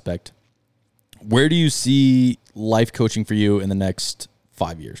business aspect, where do you see life coaching for you in the next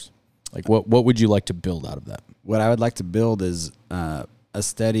 5 years? Like what would you like to build out of that? What I would like to build is a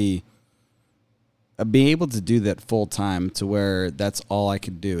steady, being able to do that full time to where that's all I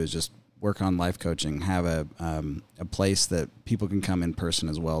could do is just work on life coaching, have a place that people can come in person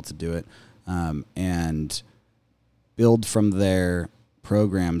as well to do it, and build from there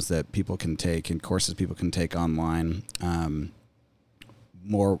programs that people can take and courses people can take online,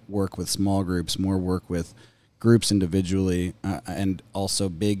 more work with small groups, more work with groups individually, and also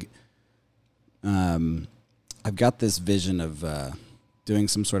big. I've got this vision of doing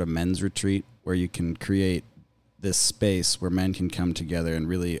some sort of men's retreat where you can create this space where men can come together and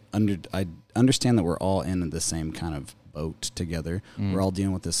really I understand that we're all in the same kind of boat together. We're all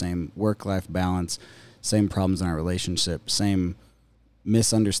dealing with the same work-life balance, same problems in our relationship, same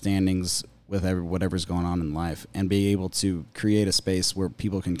misunderstandings with whatever's going on in life, and be able to create a space where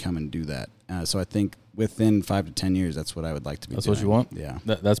people can come and do that. So I think within 5 to 10 years, that's what I would like to be doing. That's what you want? Yeah.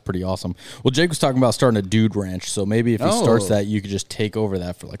 That's pretty awesome. Well, Jake was talking about starting a dude ranch, so maybe if he starts that, you could just take over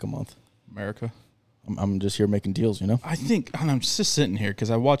that for like a month. America. I'm just here making deals, you know? I think, and I'm just sitting here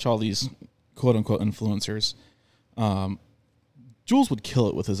because I watch all these quote-unquote influencers. Jules would kill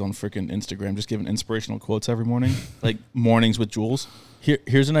it with his own freaking Instagram, just giving inspirational quotes every morning, like mornings with Jules.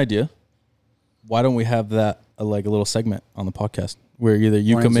 Here's an idea. Why don't we have that like a little segment on the podcast where either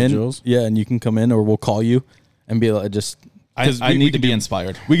you Mornings come with in, Jules? yeah, and you can come in, or we'll call you and be like, just. I need to be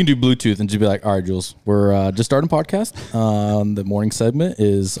inspired. We can do Bluetooth and just be like, all right, Jules, we're just starting a podcast. The morning segment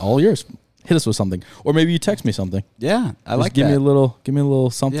is all yours. hit us with something, or maybe you text me something. Yeah, I like give that. me a little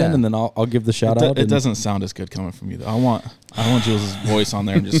something, and then I'll give the shout out. It doesn't sound as good coming from you though. I want Jules' voice on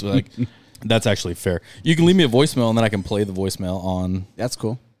there and just be like, that's actually fair. You can leave me a voicemail, and then I can play the voicemail on. That's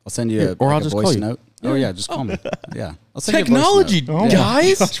cool. I'll send you I'll a just voice call you. note. Oh yeah, just call me. Yeah, I'll send Technology, you a voice note.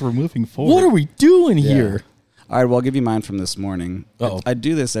 guys. gosh, we're moving forward. What are we doing here? All right, well, I'll give you mine from this morning. Uh-oh. I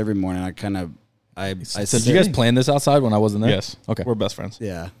do this every morning. I So did you guys plan this outside when I wasn't there? Yes. Okay. We're best friends.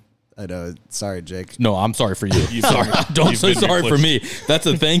 Yeah, I know. Sorry, Jake. No, I'm sorry for you. Sorry. Don't say sorry for me. That's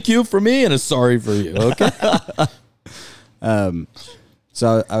a thank you for me and a sorry for you. Okay.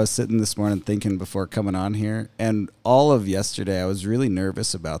 So I was sitting this morning thinking before coming on here, and all of yesterday I was really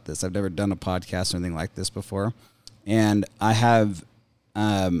nervous about this. I've never done a podcast or anything like this before, and I have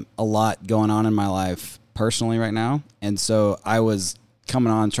a lot going on in my life personally right now, and so I was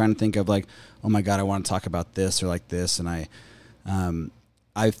coming on trying to think of like, oh my God, I want to talk about this or like this, and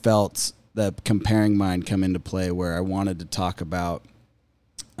I felt the comparing mind come into play where I wanted to talk about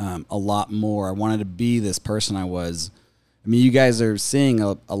a lot more. I wanted to be this person I was. I mean, you guys are seeing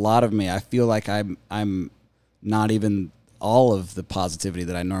a lot of me. I feel like I'm not even all of the positivity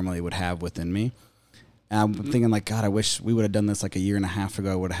that I normally would have within me. And I'm thinking like, God, I wish we would have done this like a year and a half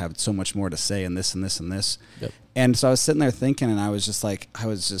ago. I would have had so much more to say and this and this and this. Yep. And so I was sitting there thinking, and I was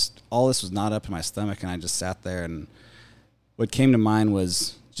just all this was not up in my stomach. And I just sat there, and what came to mind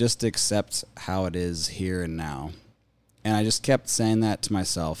was just accept how it is here and now. And I just kept saying that to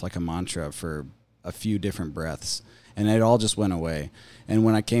myself like a mantra for a few different breaths. And it all just went away. And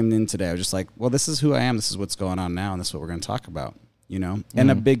when I came in today, I was just like, well, this is who I am. This is what's going on now. And this is what we're going to talk about, you know? Mm-hmm.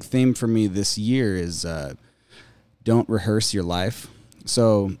 And a big theme for me this year is don't rehearse your life.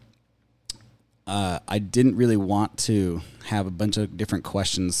 So I didn't really want to have a bunch of different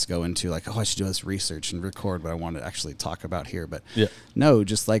questions to go into, like, oh, I should do this research and record what I want to actually talk about here. But no,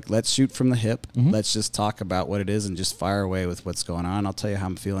 just like, let's shoot from the hip. Mm-hmm. Let's just talk about what it is and just fire away with what's going on. I'll tell you how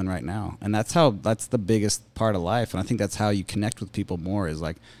I'm feeling right now. And that's the biggest part of life. And I think that's how you connect with people more, is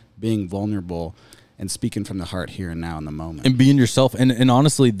like being vulnerable and speaking from the heart here and now in the moment. And being yourself. And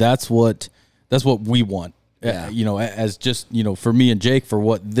honestly, that's what we want. Yeah. You know, as just, you know, for me and Jake, for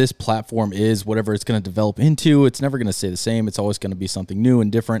what this platform is, whatever it's going to develop into, it's never going to stay the same. It's always going to be something new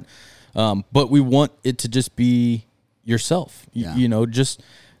and different. But we want it to just be yourself. Yeah. You know, just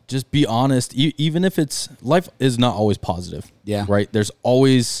be honest. Even if life is not always positive. Yeah. Right. There's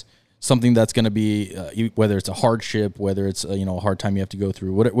always something that's going to be, whether it's a hardship, whether it's a hard time you have to go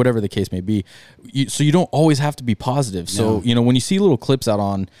through, whatever the case may be. So you don't always have to be positive. So, when you see little clips out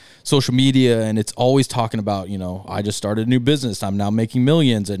on social media and it's always talking about, I just started a new business, I'm now making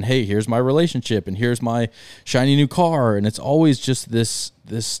millions, and hey, here's my relationship, and here's my shiny new car. And it's always just this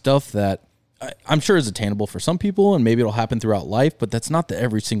stuff that I'm sure is attainable for some people, and maybe it'll happen throughout life, but that's not the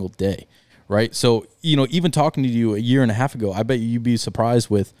every single day. Right. So, even talking to you a year and a half ago, I bet you'd be surprised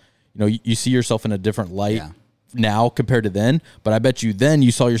with, you see yourself in a different light now compared to then, but I bet you then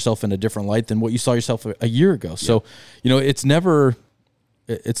you saw yourself in a different light than what you saw yourself a year ago. So, it's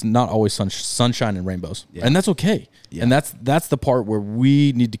not always sunshine and rainbows, and that's okay. Yeah. And that's the part where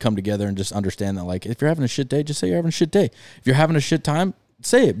we need to come together and just understand that, like, if you're having a shit day, just say you're having a shit day. If you're having a shit time,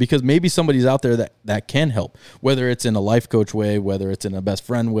 say it, because maybe somebody's out there that can help, whether it's in a life coach way, whether it's in a best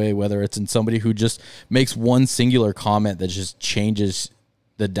friend way, whether it's in somebody who just makes one singular comment that just changes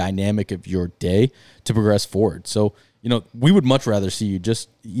the dynamic of your day to progress forward. So, we would much rather see you just,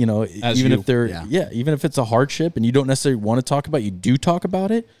 even if it's a hardship and you don't necessarily want to talk about it, you do talk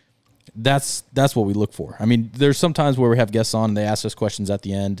about it. That's what we look for. I mean, there's some times where we have guests on and they ask us questions at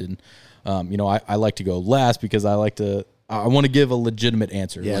the end, and I like to go last because I want to give a legitimate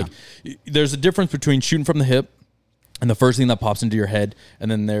answer. Yeah. Like, there's a difference between shooting from the hip and the first thing that pops into your head, and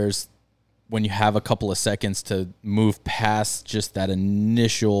then there's when you have a couple of seconds to move past just that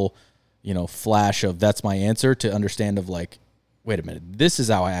initial, flash of that's my answer, to understand of like, wait a minute, this is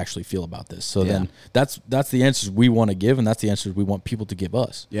how I actually feel about this. So then that's the answers we want to give, and that's the answers we want people to give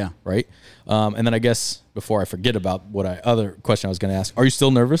us. Yeah. Right. And then I guess before I forget about other question I was going to ask, are you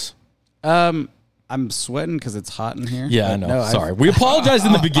still nervous? I'm sweating because it's hot in here. Yeah, I know. No, sorry. We apologized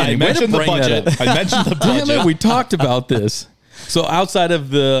in the beginning. I mentioned the budget. Damn it, we talked about this. So outside of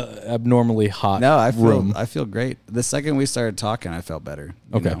the abnormally hot room. I feel great. The second we started talking, I felt better.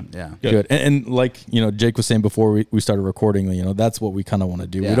 Okay. Yeah. Good. And like, Jake was saying before we started recording, that's what we kind of want to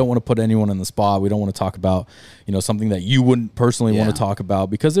do. Yeah. We don't want to put anyone in the spot. We don't want to talk about, something that you wouldn't personally want to talk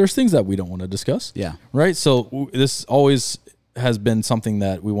about, because there's things that we don't want to discuss. Yeah. Right. So this always has been something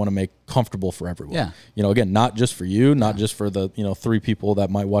that we want to make comfortable for everyone. Yeah. Again, not just for you, not just for the, 3 people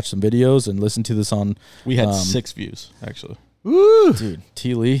that might watch some videos and listen to this on. We had 6 views, actually. Woo! Dude,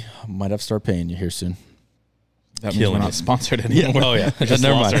 T. Lee might have to start paying you here soon. That means we're not sponsored Yeah. anymore. Oh, yeah. Just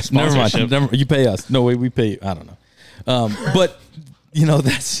Never lost our mind. Never sponsorship. mind. Never, you pay us. No way, we pay you. I don't know. But,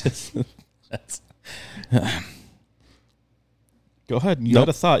 that's just... That's... Go ahead. You Nope. had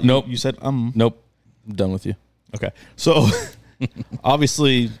a thought. Nope. You said, Nope. I'm done with you. Okay. So,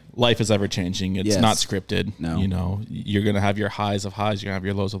 obviously, life is ever changing. It's Yes. not scripted. No. You're going to have your highs of highs. You're going to have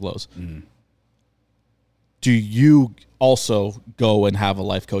your lows of lows. Mm. Do you also go and have a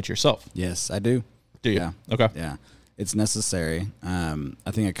life coach yourself? Yes, I do. Do you? Yeah. Okay. Yeah, it's necessary.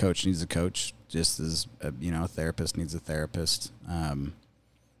 I think a coach needs a coach, just as a therapist needs a therapist.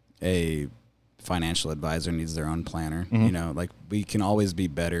 A financial advisor needs their own planner. Mm-hmm. Like we can always be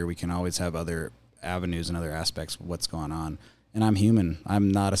better. We can always have other avenues and other aspects of what's going on. And I'm human. I'm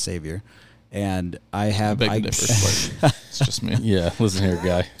not a savior. And I have Beg the difference, but it's just me. Yeah, listen here,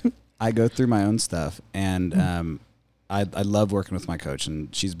 guy. I go through my own stuff, and I love working with my coach,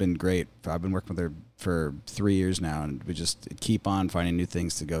 and she's been great. I've been working with her for 3 years now, and we just keep on finding new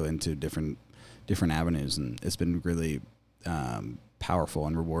things to go into different avenues, and it's been really powerful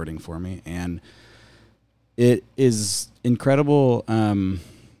and rewarding for me. And it is incredible.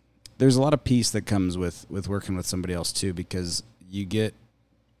 There's a lot of peace that comes with working with somebody else too, because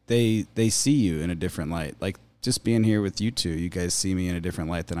they see you in a different light. Like just being here with you two, you guys see me in a different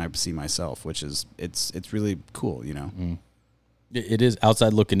light than I see myself, which is it's really cool, It is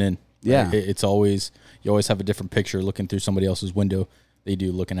outside looking in. Yeah. Right? It's always, you always have a different picture looking through somebody else's window they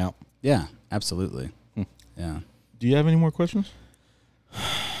do looking out. Yeah, absolutely. Yeah. Do you have any more questions?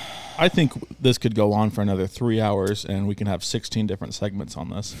 I think this could go on for another 3 hours, and we can have 16 different segments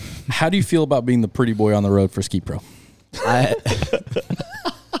on this. How do you feel about being the pretty boy on the road for Ski Pro?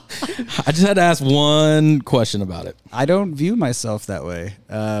 I just had to ask one question about it. I don't view myself that way.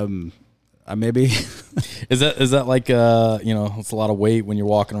 Maybe Is that like it's a lot of weight when you're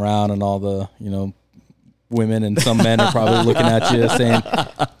walking around and all the women and some men are probably looking at you saying,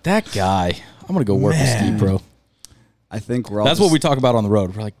 "That guy, I'm gonna go work with Ski Pro." I think we're all That's what we talk about on the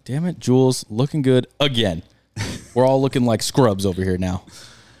road. We're like, "Damn it, Jules, looking good again." We're all looking like scrubs over here now.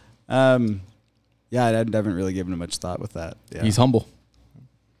 Yeah, I haven't really given it much thought with that. Yeah. He's humble.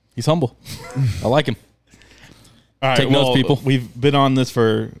 I like him. All right, Take notes, people. We've been on this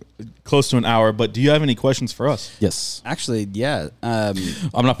for close to an hour, but do you have any questions for us? Yes. Actually, yeah. I'm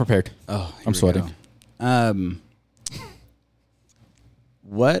not prepared. Oh, I'm sweating.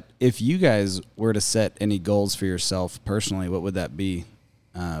 What if you guys were to set any goals for yourself personally? What would that be?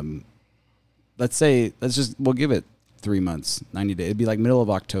 We'll give it 3 months, 90 days. It'd be like middle of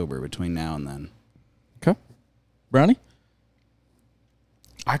October between now and then. Okay. Brownie?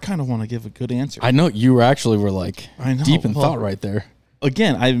 I kind of want to give a good answer. I know you were like I know. deep in Well, thought right there.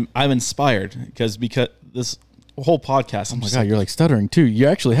 Again, I'm inspired because this whole podcast. Oh my God, you're like stuttering too. You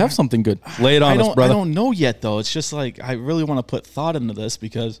actually have something good. Lay it on us, I brother. don't know yet though. It's just like I really want to put thought into this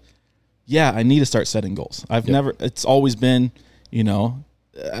because, I need to start setting goals. It's always been,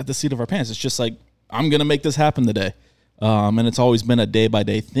 at the seat of our pants. It's just like I'm gonna make this happen today, and it's always been a day by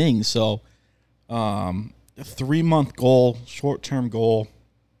day thing. So, a 3 month goal, short term goal.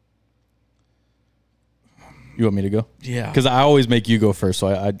 You want me to go? Yeah. Because I always make you go first,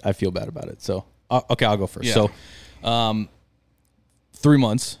 so I feel bad about it. So, okay, I'll go first. Yeah. So, 3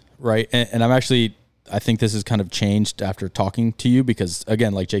 months, right? And I'm actually, I think this has kind of changed after talking to you because,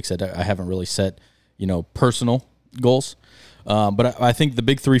 again, like Jake said, I haven't really set, personal goals. But I think the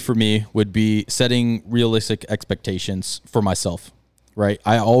big three for me would be setting realistic expectations for myself, right?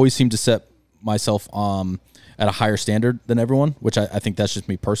 I always seem to set myself at a higher standard than everyone, which I think that's just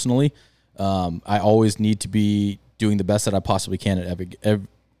me personally. I always need to be doing the best that I possibly can at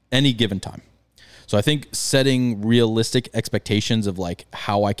any given time. So I think setting realistic expectations of like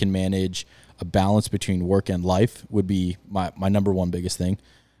how I can manage a balance between work and life would be my number one biggest thing.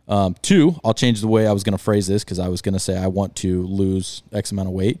 2, I'll change the way I was going to phrase this because I was going to say I want to lose X amount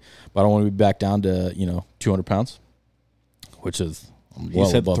of weight, but I don't want to be back down to 200 pounds, which is You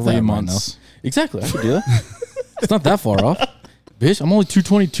said above 3 that months. right now. Exactly, I could do that. It's not that far off. Bitch, I'm only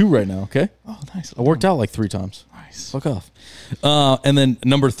 222 right now, okay? Oh, nice. I worked out like 3 times. Nice. Fuck off. And then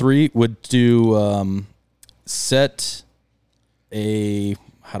number 3 would do set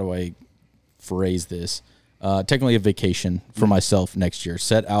how do I phrase this? Technically a vacation for myself next year.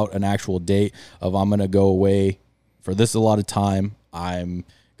 Set out an actual date of I'm going to go away for this allotted time. I'm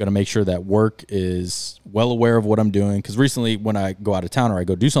going to make sure that work is well aware of what I'm doing. Because recently when I go out of town or I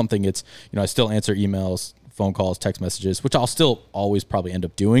go do something, it's, I still answer emails, phone calls, text messages, which I'll still always probably end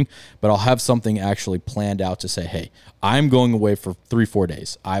up doing, but I'll have something actually planned out to say, hey, I'm going away for 3-4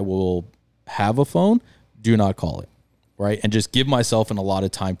 days. I will have a phone. Do not call it. right? And just give myself an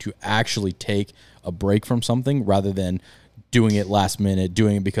allotted time to actually take a break from something rather than doing it last minute,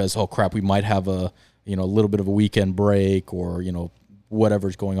 doing it because, oh crap, we might have a little bit of a weekend break, or,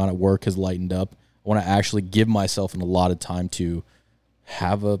 whatever's going on at work has lightened up. I want to actually give myself an allotted time to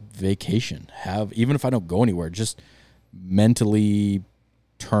have a vacation, even if I don't go anywhere, just mentally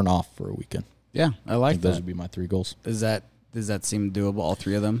turn off for a weekend. Yeah, I like that. Those would be my 3 goals. Does that seem doable, all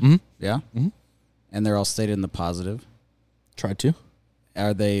 3 of them? Mm-hmm. Yeah? Mm-hmm. And they're all stated in the positive? Try to.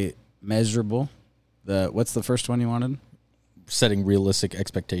 Are they measurable? What's the first one you wanted? Setting realistic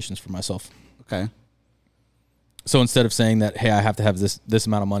expectations for myself. Okay. So instead of saying that, hey, I have to have this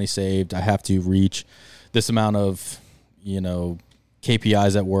amount of money saved, I have to reach this amount of,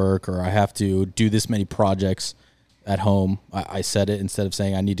 KPIs at work, or I have to do this many projects at home, I set it, instead of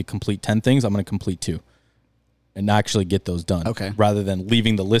saying I need to complete 10 things, I'm going to complete 2 and actually get those done. Okay. Rather than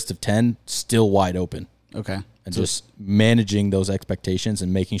leaving the list of 10 still wide open. Okay. And just managing those expectations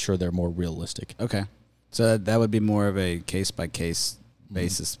and making sure they're more realistic. Okay. So that would be more of a case-by-case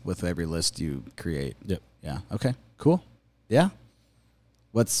basis with every list you create. Yep. Yeah. Okay. Cool. Yeah.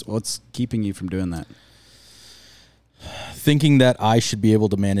 What's keeping you from doing that? Thinking that I should be able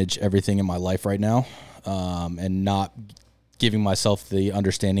to manage everything in my life right now, and not giving myself the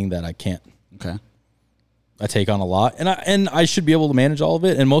understanding that I can't. Okay. I take on a lot, and I should be able to manage all of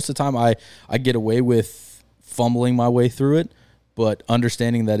it. And most of the time, I get away with fumbling my way through it, but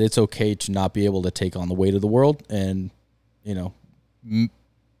understanding that it's okay to not be able to take on the weight of the world, and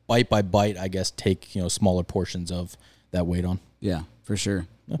bite by bite, I guess, take smaller portions of that weight on. Yeah, for sure.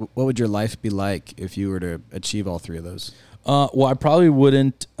 Yeah. What would your life be like if you were to achieve all 3 of those? Well, I probably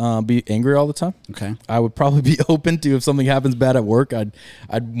wouldn't be angry all the time. Okay. I would probably be open to, if something happens bad at work, I'd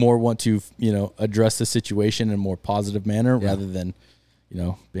more want to, address the situation in a more positive manner rather than,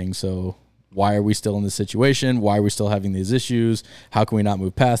 being so, why are we still in this situation? Why are we still having these issues? How can we not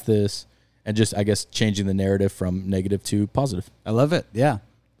move past this? And just, I guess, changing the narrative from negative to positive. I love it. Yeah.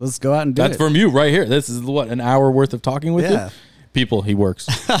 Let's go out and do it. That's from you right here. This is an hour worth of talking with you? People, he works.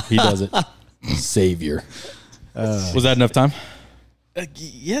 He does it. Savior. Was that enough time?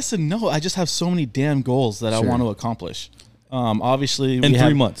 Yes and no. I just have so many damn goals that I want to accomplish. Obviously, in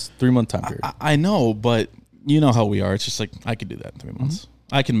 3 months, 3-month time period. I know, but you know how we are. It's just like, I could do that in 3 months.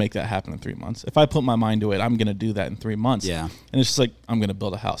 I can make that happen in 3 months. If I put my mind to it, I'm going to do that in 3 months. Yeah. And it's just like, I'm going to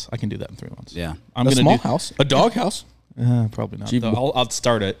build a house. I can do that in 3 months. Yeah. I'm a gonna small house? A dog house? Probably not. I'll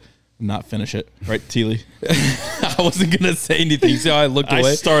start it, not finish it. Right, Teely? I wasn't going to say anything. See how I looked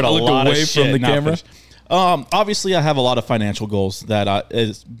away? I looked away from the camera. Obviously, I have a lot of financial goals that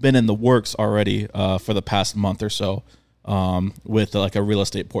has been in the works already for the past month or so, with like a real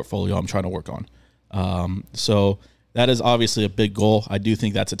estate portfolio I'm trying to work on. So that is obviously a big goal. I do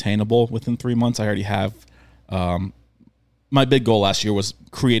think that's attainable within 3 months. I already have. My big goal last year was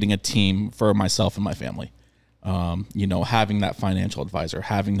creating a team for myself and my family. Having that financial advisor,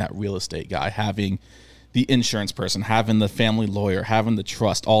 having that real estate guy, having the insurance person, having the family lawyer, having the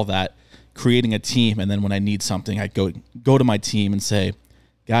trust, all that, creating a team. And then when I need something, I go to my team and say,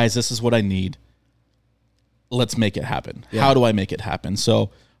 guys, this is what I need. Let's make it happen. Yeah. How do I make it happen? So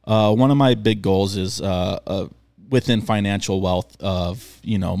one of my big goals is within financial wealth of,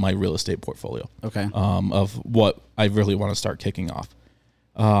 my real estate portfolio. Okay. Of what I really want to start kicking off.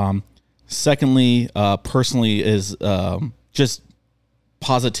 Secondly, personally is just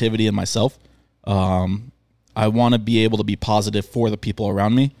positivity in myself. I want to be able to be positive for the people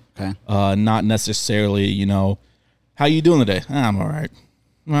around me. Okay. Not necessarily, how you doing today? I'm all right.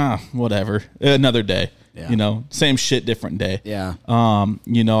 Whatever. Another day. Yeah. Same shit, different day. Yeah.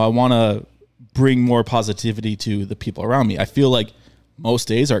 I want to bring more positivity to the people around me. I feel like most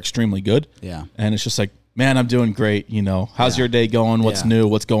days are extremely good. Yeah. And it's just like, man, I'm doing great. How's your day going? What's new?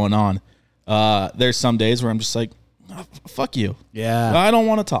 What's going on? There's some days where I'm just like, oh, fuck you. Yeah. I don't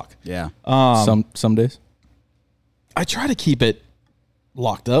want to talk. Yeah. Some days. I try to keep it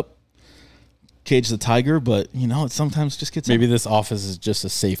locked up, cage the tiger, but it sometimes just gets maybe out. This office is just a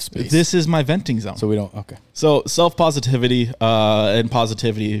safe space. This is my venting zone. So we don't. Okay. So self-positivity and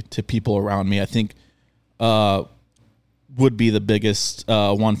positivity to people around me, I think, would be the biggest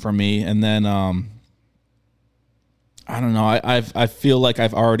one for me. And then I don't know. I feel like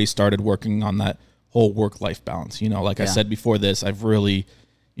I've already started working on that whole work-life balance. Like I said before this, I've really,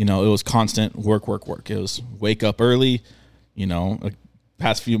 it was constant work. It was wake up early,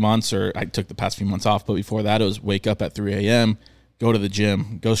 past few months, or I took the past few months off, but before that it was wake up at 3 a.m., go to the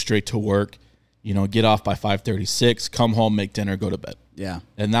gym, go straight to work, get off by 5:36, come home, make dinner, go to bed. Yeah.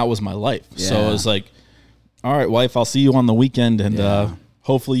 And that was my life. Yeah. So it was like, all right, wife, I'll see you on the weekend, and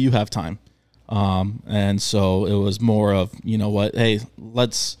hopefully you have time. And so it was more of, you know what, hey,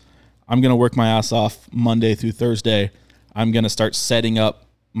 I'm going to work my ass off Monday through Thursday. I'm going to start setting up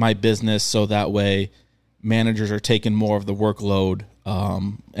my business so that way managers are taking more of the workload,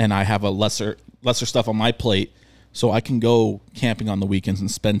 and I have a lesser stuff on my plate, so I can go camping on the weekends and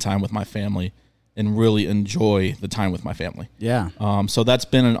spend time with my family and really enjoy the time with my family. Yeah. So that's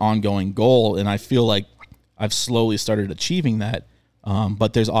been an ongoing goal, and I feel like I've slowly started achieving that,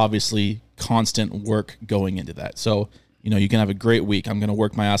 but there's obviously constant work going into that. So, you know, you can have a great week. I'm going to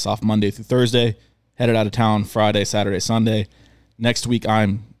work my ass off Monday through Thursday, headed out of town Friday, Saturday, Sunday. Next week,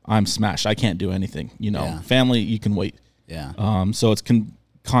 I'm smashed. I can't do anything. You know, family, you can wait. Yeah. So it's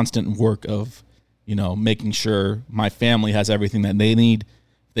constant work of, you know, making sure my family has everything that they need.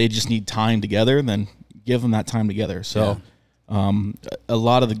 They just need time together, then give them that time together. So a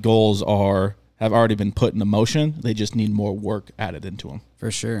lot of the goals have already been put into motion. They just need more work added into them. For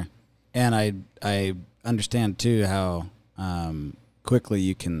sure. And I understand too how quickly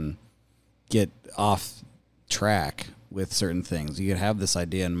you can get off track with certain things. You could have this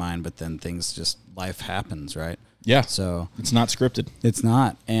idea in mind, but then life happens, right? Yeah. So it's not scripted. It's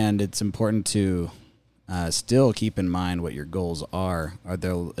not. And it's important to still keep in mind what your goals are, or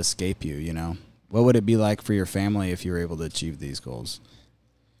they'll escape you, you know? What would it be like for your family if you were able to achieve these goals?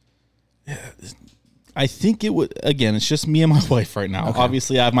 I think it would, again, it's just me and my wife right now. Okay.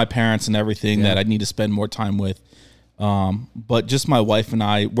 Obviously, I have my parents and everything that I need to spend more time with. But just my wife and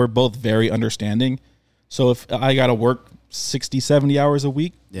I, we're both very understanding. So if I got to work 60, 70 hours a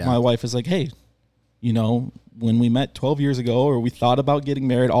week, my wife is like, hey, you know, when we met 12 years ago or we thought about getting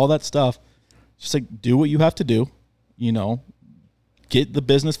married, all that stuff, just like do what you have to do, you know, get the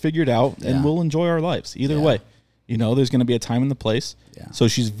business figured out and we'll enjoy our lives either way. You know, there's going to be a time and the place. Yeah. So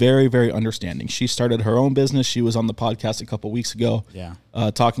she's very, very understanding. She started her own business. She was on the podcast a couple weeks ago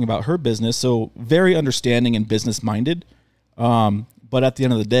talking about her business. So very understanding and business minded. But at the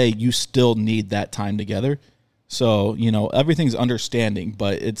end of the day, you still need that time together. So, you know, everything's understanding,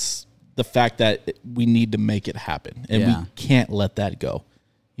 but it's the fact that we need to make it happen. And we can't let that go.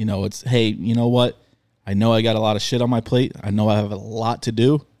 You know, it's, hey, you know what? I know I got a lot of shit on my plate. I know I have a lot to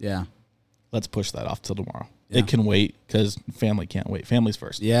do. Yeah. Let's push that off till tomorrow. Yeah. It can wait because family can't wait. Family's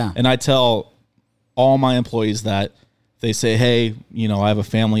first. Yeah. And I tell all my employees that they say, hey, you know, I have a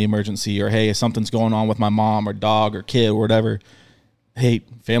family emergency, or hey, something's going on with my mom or dog or kid or whatever. Hey,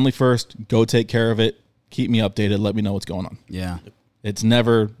 family first, go take care of it. Keep me updated. Let me know what's going on. Yeah. It's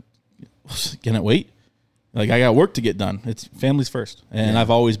never, can it wait? Like, I got work to get done. It's family's first. And I've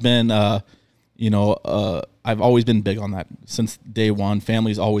always been, I've always been big on that since day one.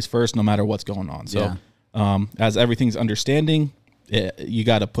 Family's always first, no matter what's going on. So as everything's understanding, you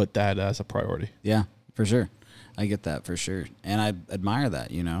got to put that as a priority. Yeah, for sure. I get that for sure. And I admire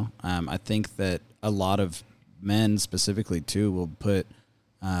that, you know. I think that a lot of men specifically too will put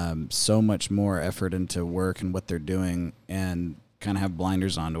so much more effort into work and what they're doing and kind of have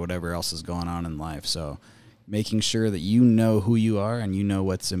blinders on to whatever else is going on in life. So making sure that you know who you are and you know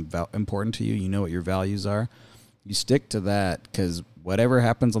what's important to you, you know what your values are, you stick to that, because whatever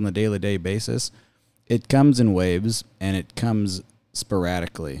happens on the daily basis, it comes in waves and it comes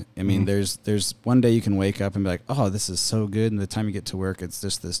sporadically. I mean, there's one day you can wake up and be like, oh, this is so good, and the time you get to work, it's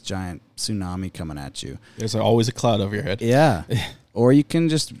just this giant tsunami coming at you. There's always a cloud over your head. Yeah. Or you can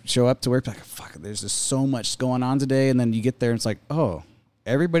just show up to work like, fuck, there's just so much going on today, and then you get there and it's like, oh,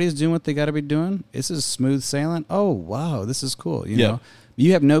 everybody's doing what they got to be doing. This is smooth sailing. Oh, wow, this is cool. You know,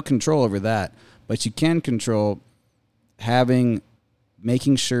 you have no control over that, but you can control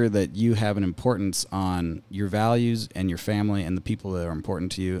making sure that you have an importance on your values and your family and the people that are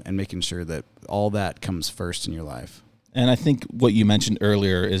important to you, and making sure that all that comes first in your life. And I think what you mentioned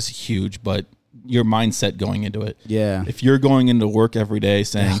earlier is huge, but your mindset going into it. Yeah. If you're going into work every day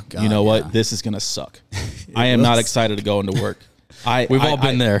saying, you know what, this is going to suck. I am not excited to go into work. We've all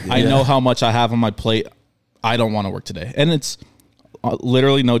been there. I know how much I have on my plate. I don't want to work today. And it's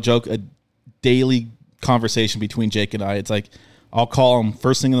literally, no joke, a daily conversation between Jake and I. It's like, I'll call him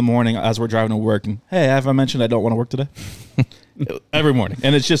first thing in the morning as we're driving to work, and hey, have I mentioned I don't want to work today? Every morning.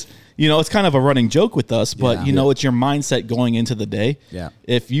 And it's just, you know, it's kind of a running joke with us, but you know, it's your mindset going into the day. Yeah.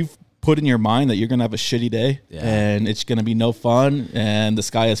 If you've put in your mind that you're going to have a shitty day and it's going to be no fun and the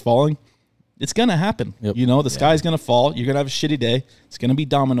sky is falling, it's going to happen. Yep. You know, the sky is going to fall. You're going to have a shitty day. It's going to be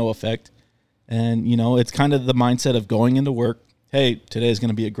domino effect. And, you know, it's kind of the mindset of going into work. Hey, today is going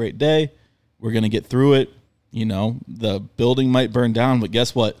to be a great day. We're going to get through it. You know, the building might burn down, but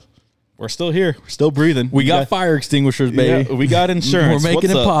guess what? We're still here. We're still breathing. We got fire extinguishers, baby. Yeah, we got insurance. We're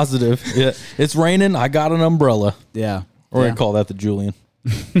making it positive. Yeah. It's raining. I got an umbrella. Yeah. We're going to call that the Julian.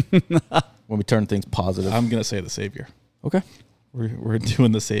 when we turn things positive? I'm gonna say the savior. Okay. We're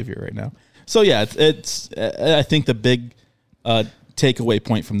doing the savior right now. So yeah, it's I think the big takeaway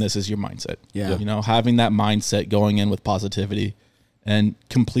point from this is your mindset. Yeah. You know, having that mindset going in with positivity and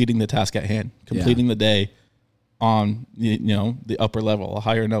completing the task at hand, completing the day on, you know, the upper level, a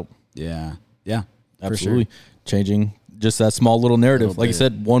higher note. Yeah. Yeah. Absolutely. For sure. Changing just that small little narrative. Like you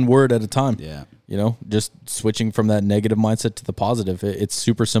said, one word at a time. Yeah. You know, just switching from that negative mindset to the positive. It's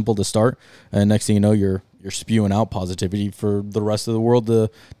super simple to start. And next thing you know, you're spewing out positivity for the rest of the world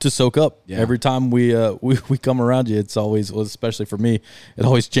to soak up. Yeah. Every time we come around you, it's always, well, especially for me, it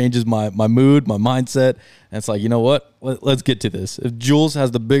always changes my mood, my mindset. And it's like, you know what? Let's get to this. If Jules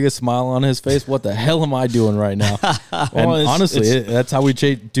has the biggest smile on his face, what the hell am I doing right now? And honestly, that's how we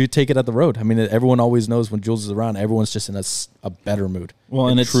do take it at the road. I mean, everyone always knows when Jules is around, everyone's just in a better mood. Well,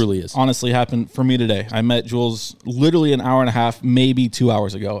 and it truly is. Honestly happened for me today. I met Jules literally an hour and a half, maybe 2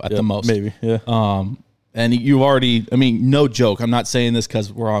 hours ago at the most. Maybe, yeah. And you've already, I mean, no joke. I'm not saying this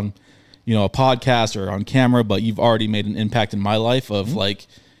because we're on, you know, a podcast or on camera, but you've already made an impact in my life of like,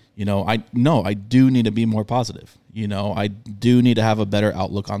 you know, I do need to be more positive. You know, I do need to have a better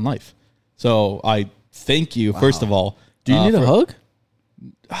outlook on life. So I thank you, first of all. Do you need a hug?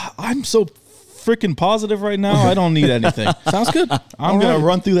 I'm so freaking positive right now. I don't need anything. Sounds good. I'm going to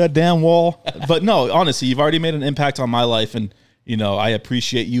run through that damn wall. But no, honestly, you've already made an impact on my life. And, you know, I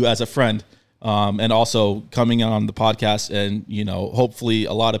appreciate you as a friend. And also coming on the podcast, and, you know, hopefully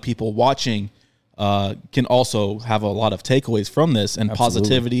a lot of people watching can also have a lot of takeaways from this and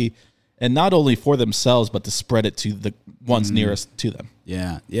positivity, and not only for themselves, but to spread it to the ones nearest to them.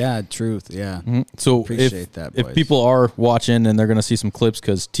 Yeah. Yeah. Truth. Yeah. Mm-hmm. So appreciate that, boys. If people are watching and they're going to see some clips,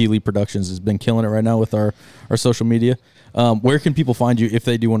 because T. Lee Productions has been killing it right now with our social media, where can people find you if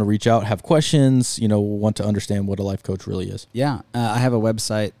they do want to reach out, have questions, you know, want to understand what a life coach really is? Yeah. I have a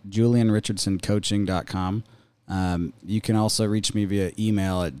website, julianrichardson.coaching.com. You can also reach me via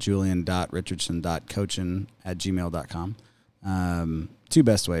email at julian.richardson.coaching@gmail.com. Two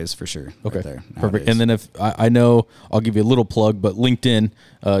best ways for sure. Okay. Right there, perfect. And then if I know, I'll give you a little plug, but LinkedIn,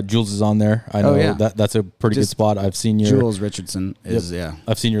 Jules is on there. I know that's a pretty good spot. I've seen your Jules Richardson is,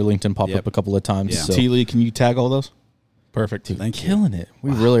 I've seen your LinkedIn pop up a couple of times. Yeah. So. T. Lee, can you tag all those? Perfect. Dude, thank you. Killing it.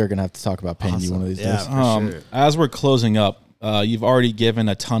 We really are going to have to talk about paying you one of these days. For sure. As we're closing up, you've already given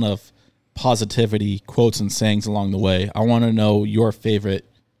a ton of positivity quotes and sayings along the way. I want to know your favorite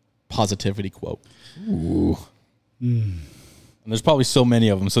positivity quote. Ooh. And there's probably so many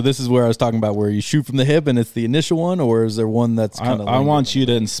of them. So this is where I was talking about where you shoot from the hip and it's the initial one, or is there one that's kind of... I want you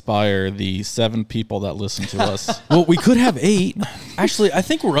to inspire the 7 people that listen to us. Well, we could have 8. Actually, I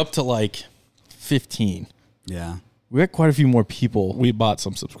think we're up to like 15. Yeah. We got quite a few more people. We bought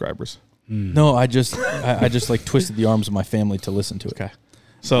some subscribers. No, I just like twisted the arms of my family to listen to it. Okay.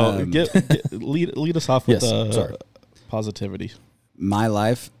 So lead us off with positivity. My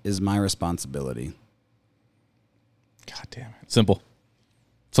life is my responsibility. God damn it. Simple.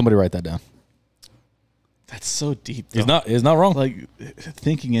 Somebody write that down. That's so deep. Though. It's not wrong. Like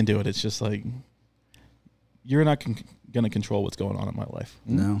thinking into it, it's just like you're not going to control what's going on in my life.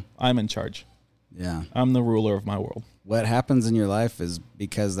 No. I'm in charge. Yeah. I'm the ruler of my world. What happens in your life is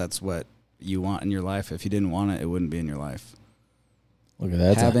because that's what you want in your life. If you didn't want it, it wouldn't be in your life. Look at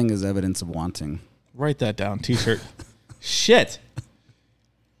that. Having is evidence of wanting. Write that down. T-shirt. Shit.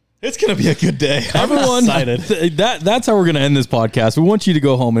 It's going to be a good day. Everyone, that's how we're going to end this podcast. We want you to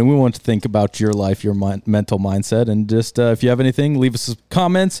go home and we want to think about your life, your mental mindset. And just if you have anything, leave us some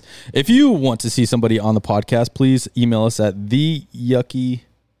comments. If you want to see somebody on the podcast, please email us at the Yuckie.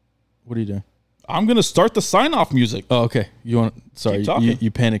 What are you doing? I'm going to start the sign-off music. Oh, okay. Sorry,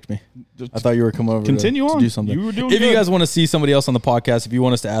 you panicked me. I thought you were coming over Continue to on. do something. You were doing If good. you guys want to see somebody else on the podcast, if you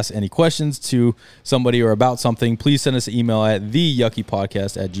want us to ask any questions to somebody or about something, please send us an email at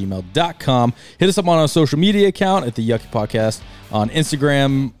theyuckiepodcast@gmail.com. Hit us up on our social media account at the Yuckie Podcast on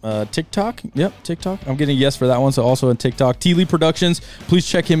Instagram, TikTok. Yep, TikTok. I'm getting a yes for that one. So also on TikTok, T. Lee Productions. Please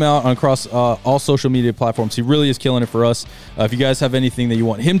check him out across all social media platforms. He really is killing it for us. If you guys have anything that you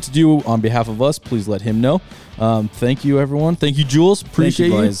want him to do on behalf of us, please let him know. Thank you, everyone. Thank you, Jules. Appreciate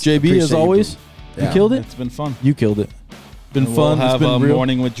you. JB, Appreciate as always. You killed it. It's been fun. You killed it. Been And fun. We'll have it's been a real.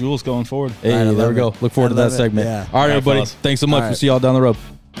 morning with Jules going forward. Hey, All right, I there we love go. it. Look forward to I that love it. segment. Yeah. All right, everybody. fellas. Thanks so much. All We'll right. see y'all down the road.